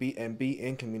community, be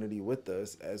in community with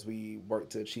us as we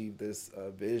work to achieve this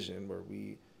vision where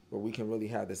we can really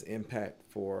have this impact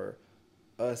for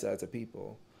us as a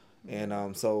people.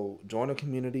 And so join a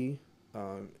community.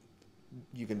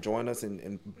 You can join us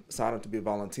and sign up to be a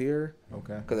volunteer.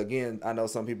 Okay. Because again, I know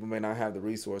some people may not have the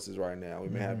resources right now. We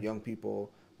may have young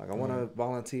people like, I want to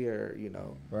volunteer, you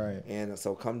know. Right. And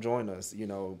so come join us, you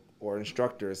know, or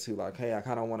instructors who like, hey, I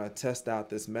kind of want to test out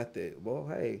this method. Well,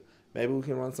 hey, maybe we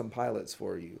can run some pilots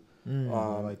for you.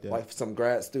 Like some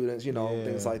grad students, you know,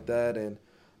 things like that. And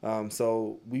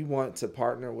so we want to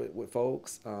partner with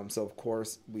folks. So of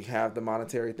course we have the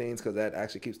monetary things because that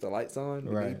actually keeps the lights on.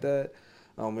 We need that.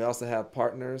 We also have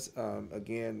partners.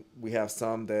 Again, we have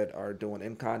some that are doing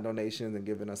in-kind donations and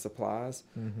giving us supplies.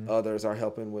 Others are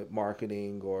helping with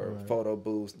marketing or photo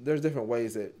booths. There's different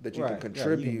ways that you can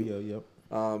contribute.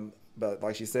 But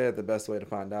like she said, the best way to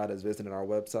find out is visiting our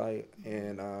website.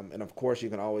 And of course, you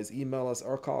can always email us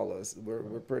or call us.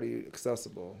 We're pretty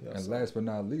accessible. And last but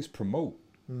not least, promote.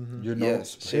 You know,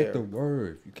 spread the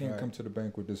word. If you can't come to the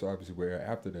banquet, this obviously where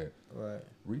after that.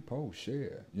 Repost,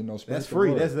 share. You know, that's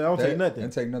free. That don't take nothing.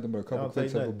 Don't take nothing but a couple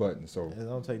clicks of a button. So it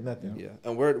don't take nothing. Yeah,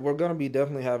 and we're gonna be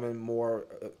definitely having more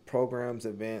programs,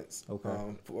 events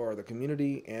for the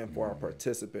community and for our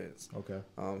participants. Okay.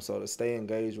 So to stay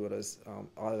engaged with us,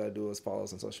 all you gotta do is follow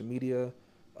us on social media.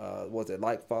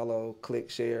 Like, follow, click,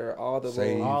 share, all the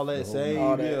save, little, all that,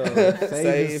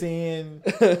 save, save, send,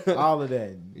 all of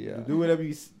that. Yeah. Do whatever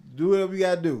you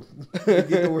gotta do. Get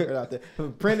the word out there.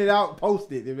 Print it out,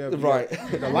 post it. Right.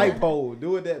 The light pole.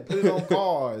 Do it that. Put it on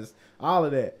cars. All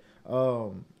of that.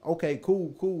 Okay.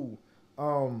 Cool.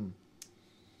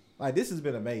 Like this has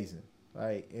been amazing.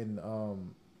 Right. And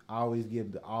I always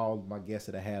give all my guests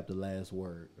that I have the last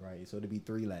word, right? So it'll be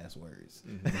 3 last words.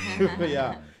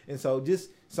 Yeah. And so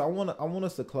I want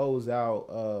us to close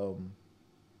out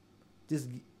just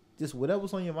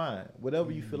whatever's on your mind,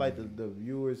 whatever you feel like the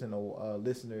viewers and the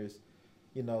listeners,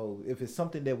 you know, if it's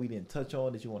something that we didn't touch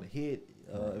on that you want to hit,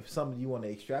 if something you want to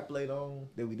extrapolate on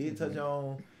that we did touch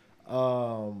on,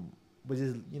 but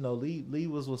just, you know,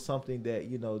 leave us with something that,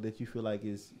 you know, that you feel like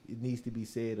it needs to be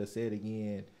said or said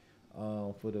again.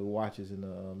 for the watchers and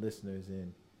the listeners,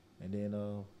 and then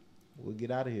we'll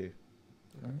get out of here.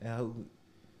 And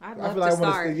I'd I love feel like to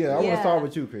start. I want to start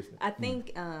with you, Kristen. I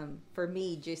think for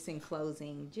me, just in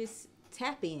closing, just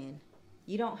tap in.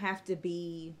 You don't have to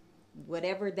be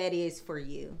whatever that is for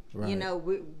you. Right. You know,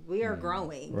 we are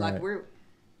growing. Right. Like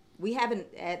we haven't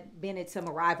been at some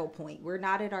arrival point. We're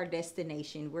not at our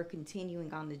destination. We're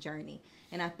continuing on the journey.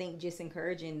 And I think just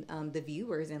encouraging the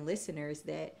viewers and listeners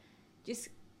that just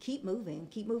keep moving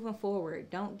forward.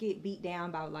 Don't get beat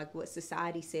down by like what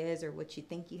society says or what you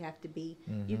think you have to be.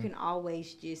 You can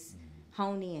always just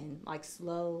hone in, like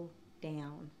slow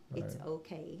down. Right. It's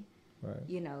okay. Right.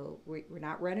 You know, we're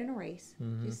not running a race.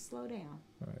 Just slow down.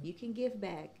 Right. You can give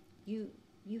back. You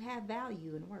have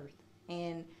value and worth.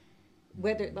 And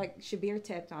whether, like Shabir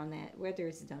tapped on that, whether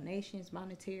it's donations,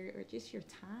 monetary, or just your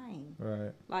time.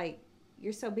 Right. Like,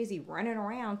 you're so busy running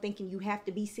around thinking you have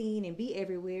to be seen and be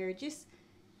everywhere. Just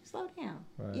slow down.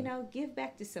 Right. You know, give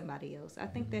back to somebody else. I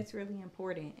think that's really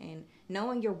important. And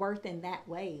knowing your worth in that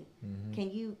way,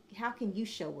 how can you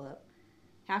show up?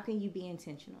 How can you be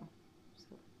intentional?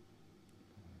 So.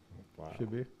 Wow.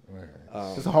 Should be. Man.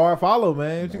 It's a hard follow,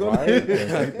 man. What you gonna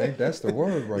I think that's the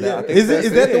word right Yeah, there.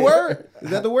 Is that the word? Is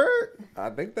that the word? I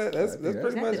think that's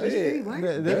pretty much the big three it.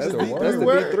 words? That's the word. That's the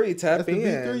big three. Tap That's the in.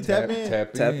 big three. Tap in.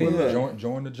 Tap in. in.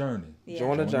 Join the journey. Yeah.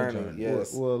 Join the journey.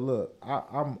 Yes. Well, look,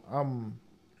 I'm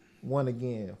one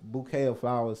again. Bouquet of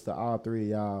flowers to all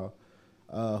three of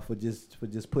y'all for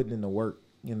just putting in the work,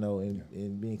 you know,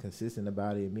 and being consistent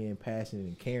about it, and being passionate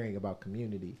and caring about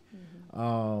community.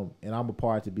 And I'm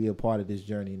to be a part of this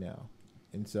journey now.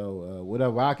 And so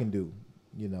whatever I can do,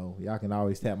 you know, y'all can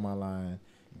always tap my line,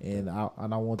 and I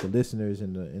want the listeners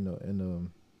and the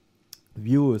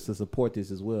viewers to support this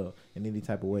as well in any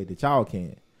type of way that y'all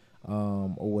can, or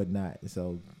whatnot.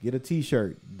 So get a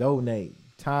T-shirt, donate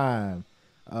time.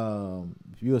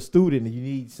 If you're a student and you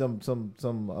need some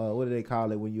what do they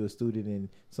call it when you're a student, and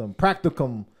some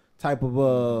practicum type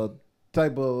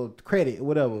of credit,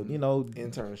 whatever, you know,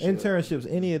 internships,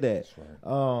 any of that.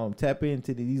 Right. Tap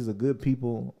into these are good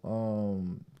people,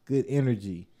 good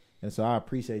energy, and so I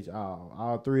appreciate y'all,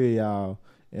 all three of y'all,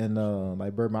 and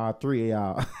like Birdman, all three of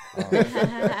y'all,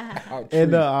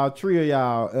 and all three of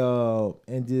y'all,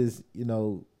 and just, you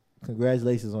know,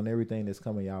 congratulations on everything that's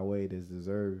coming y'all way that's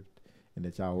deserved and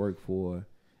that y'all work for,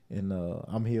 and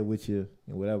I'm here with you,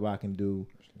 and whatever I can do.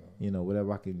 You know,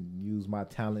 whatever I can use my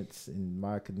talents and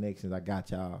my connections, I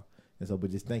got y'all. And so, but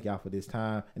just thank y'all for this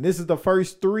time. And this is the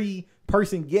first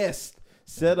 3-person guest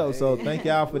setup. So thank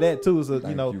y'all for that too. So,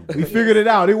 you know, we figured it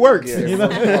out. It works. Yes. You know?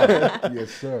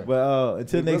 Yes, sir. But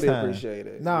until next really time. Appreciate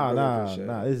it.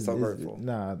 Nah. It's so grateful.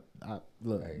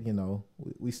 Look, you know,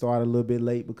 we started a little bit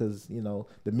late because, you know,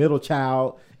 the middle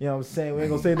child, you know what I'm saying? We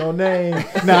ain't gonna say no name.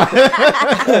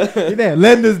 You damn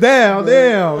letting us down.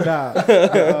 Damn.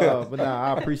 But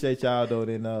I appreciate y'all though.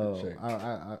 Then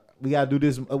we gotta do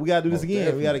this. We gotta do this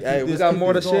again. We gotta keep this. We got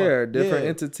more to going. share. Different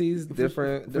entities,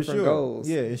 different sure. goals.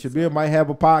 Yeah, and Shabir might have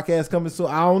a podcast coming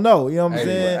soon. I don't know. You know what I'm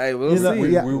saying? Hey, we'll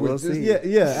see. We'll see.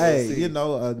 Yeah. Hey, you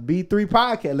know, B3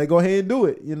 podcast. Let's go ahead and do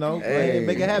it. You know, go ahead and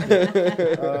make it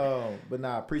happen. But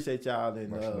I appreciate y'all and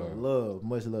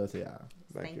much love to y'all.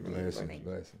 Thank you.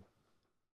 Blessings.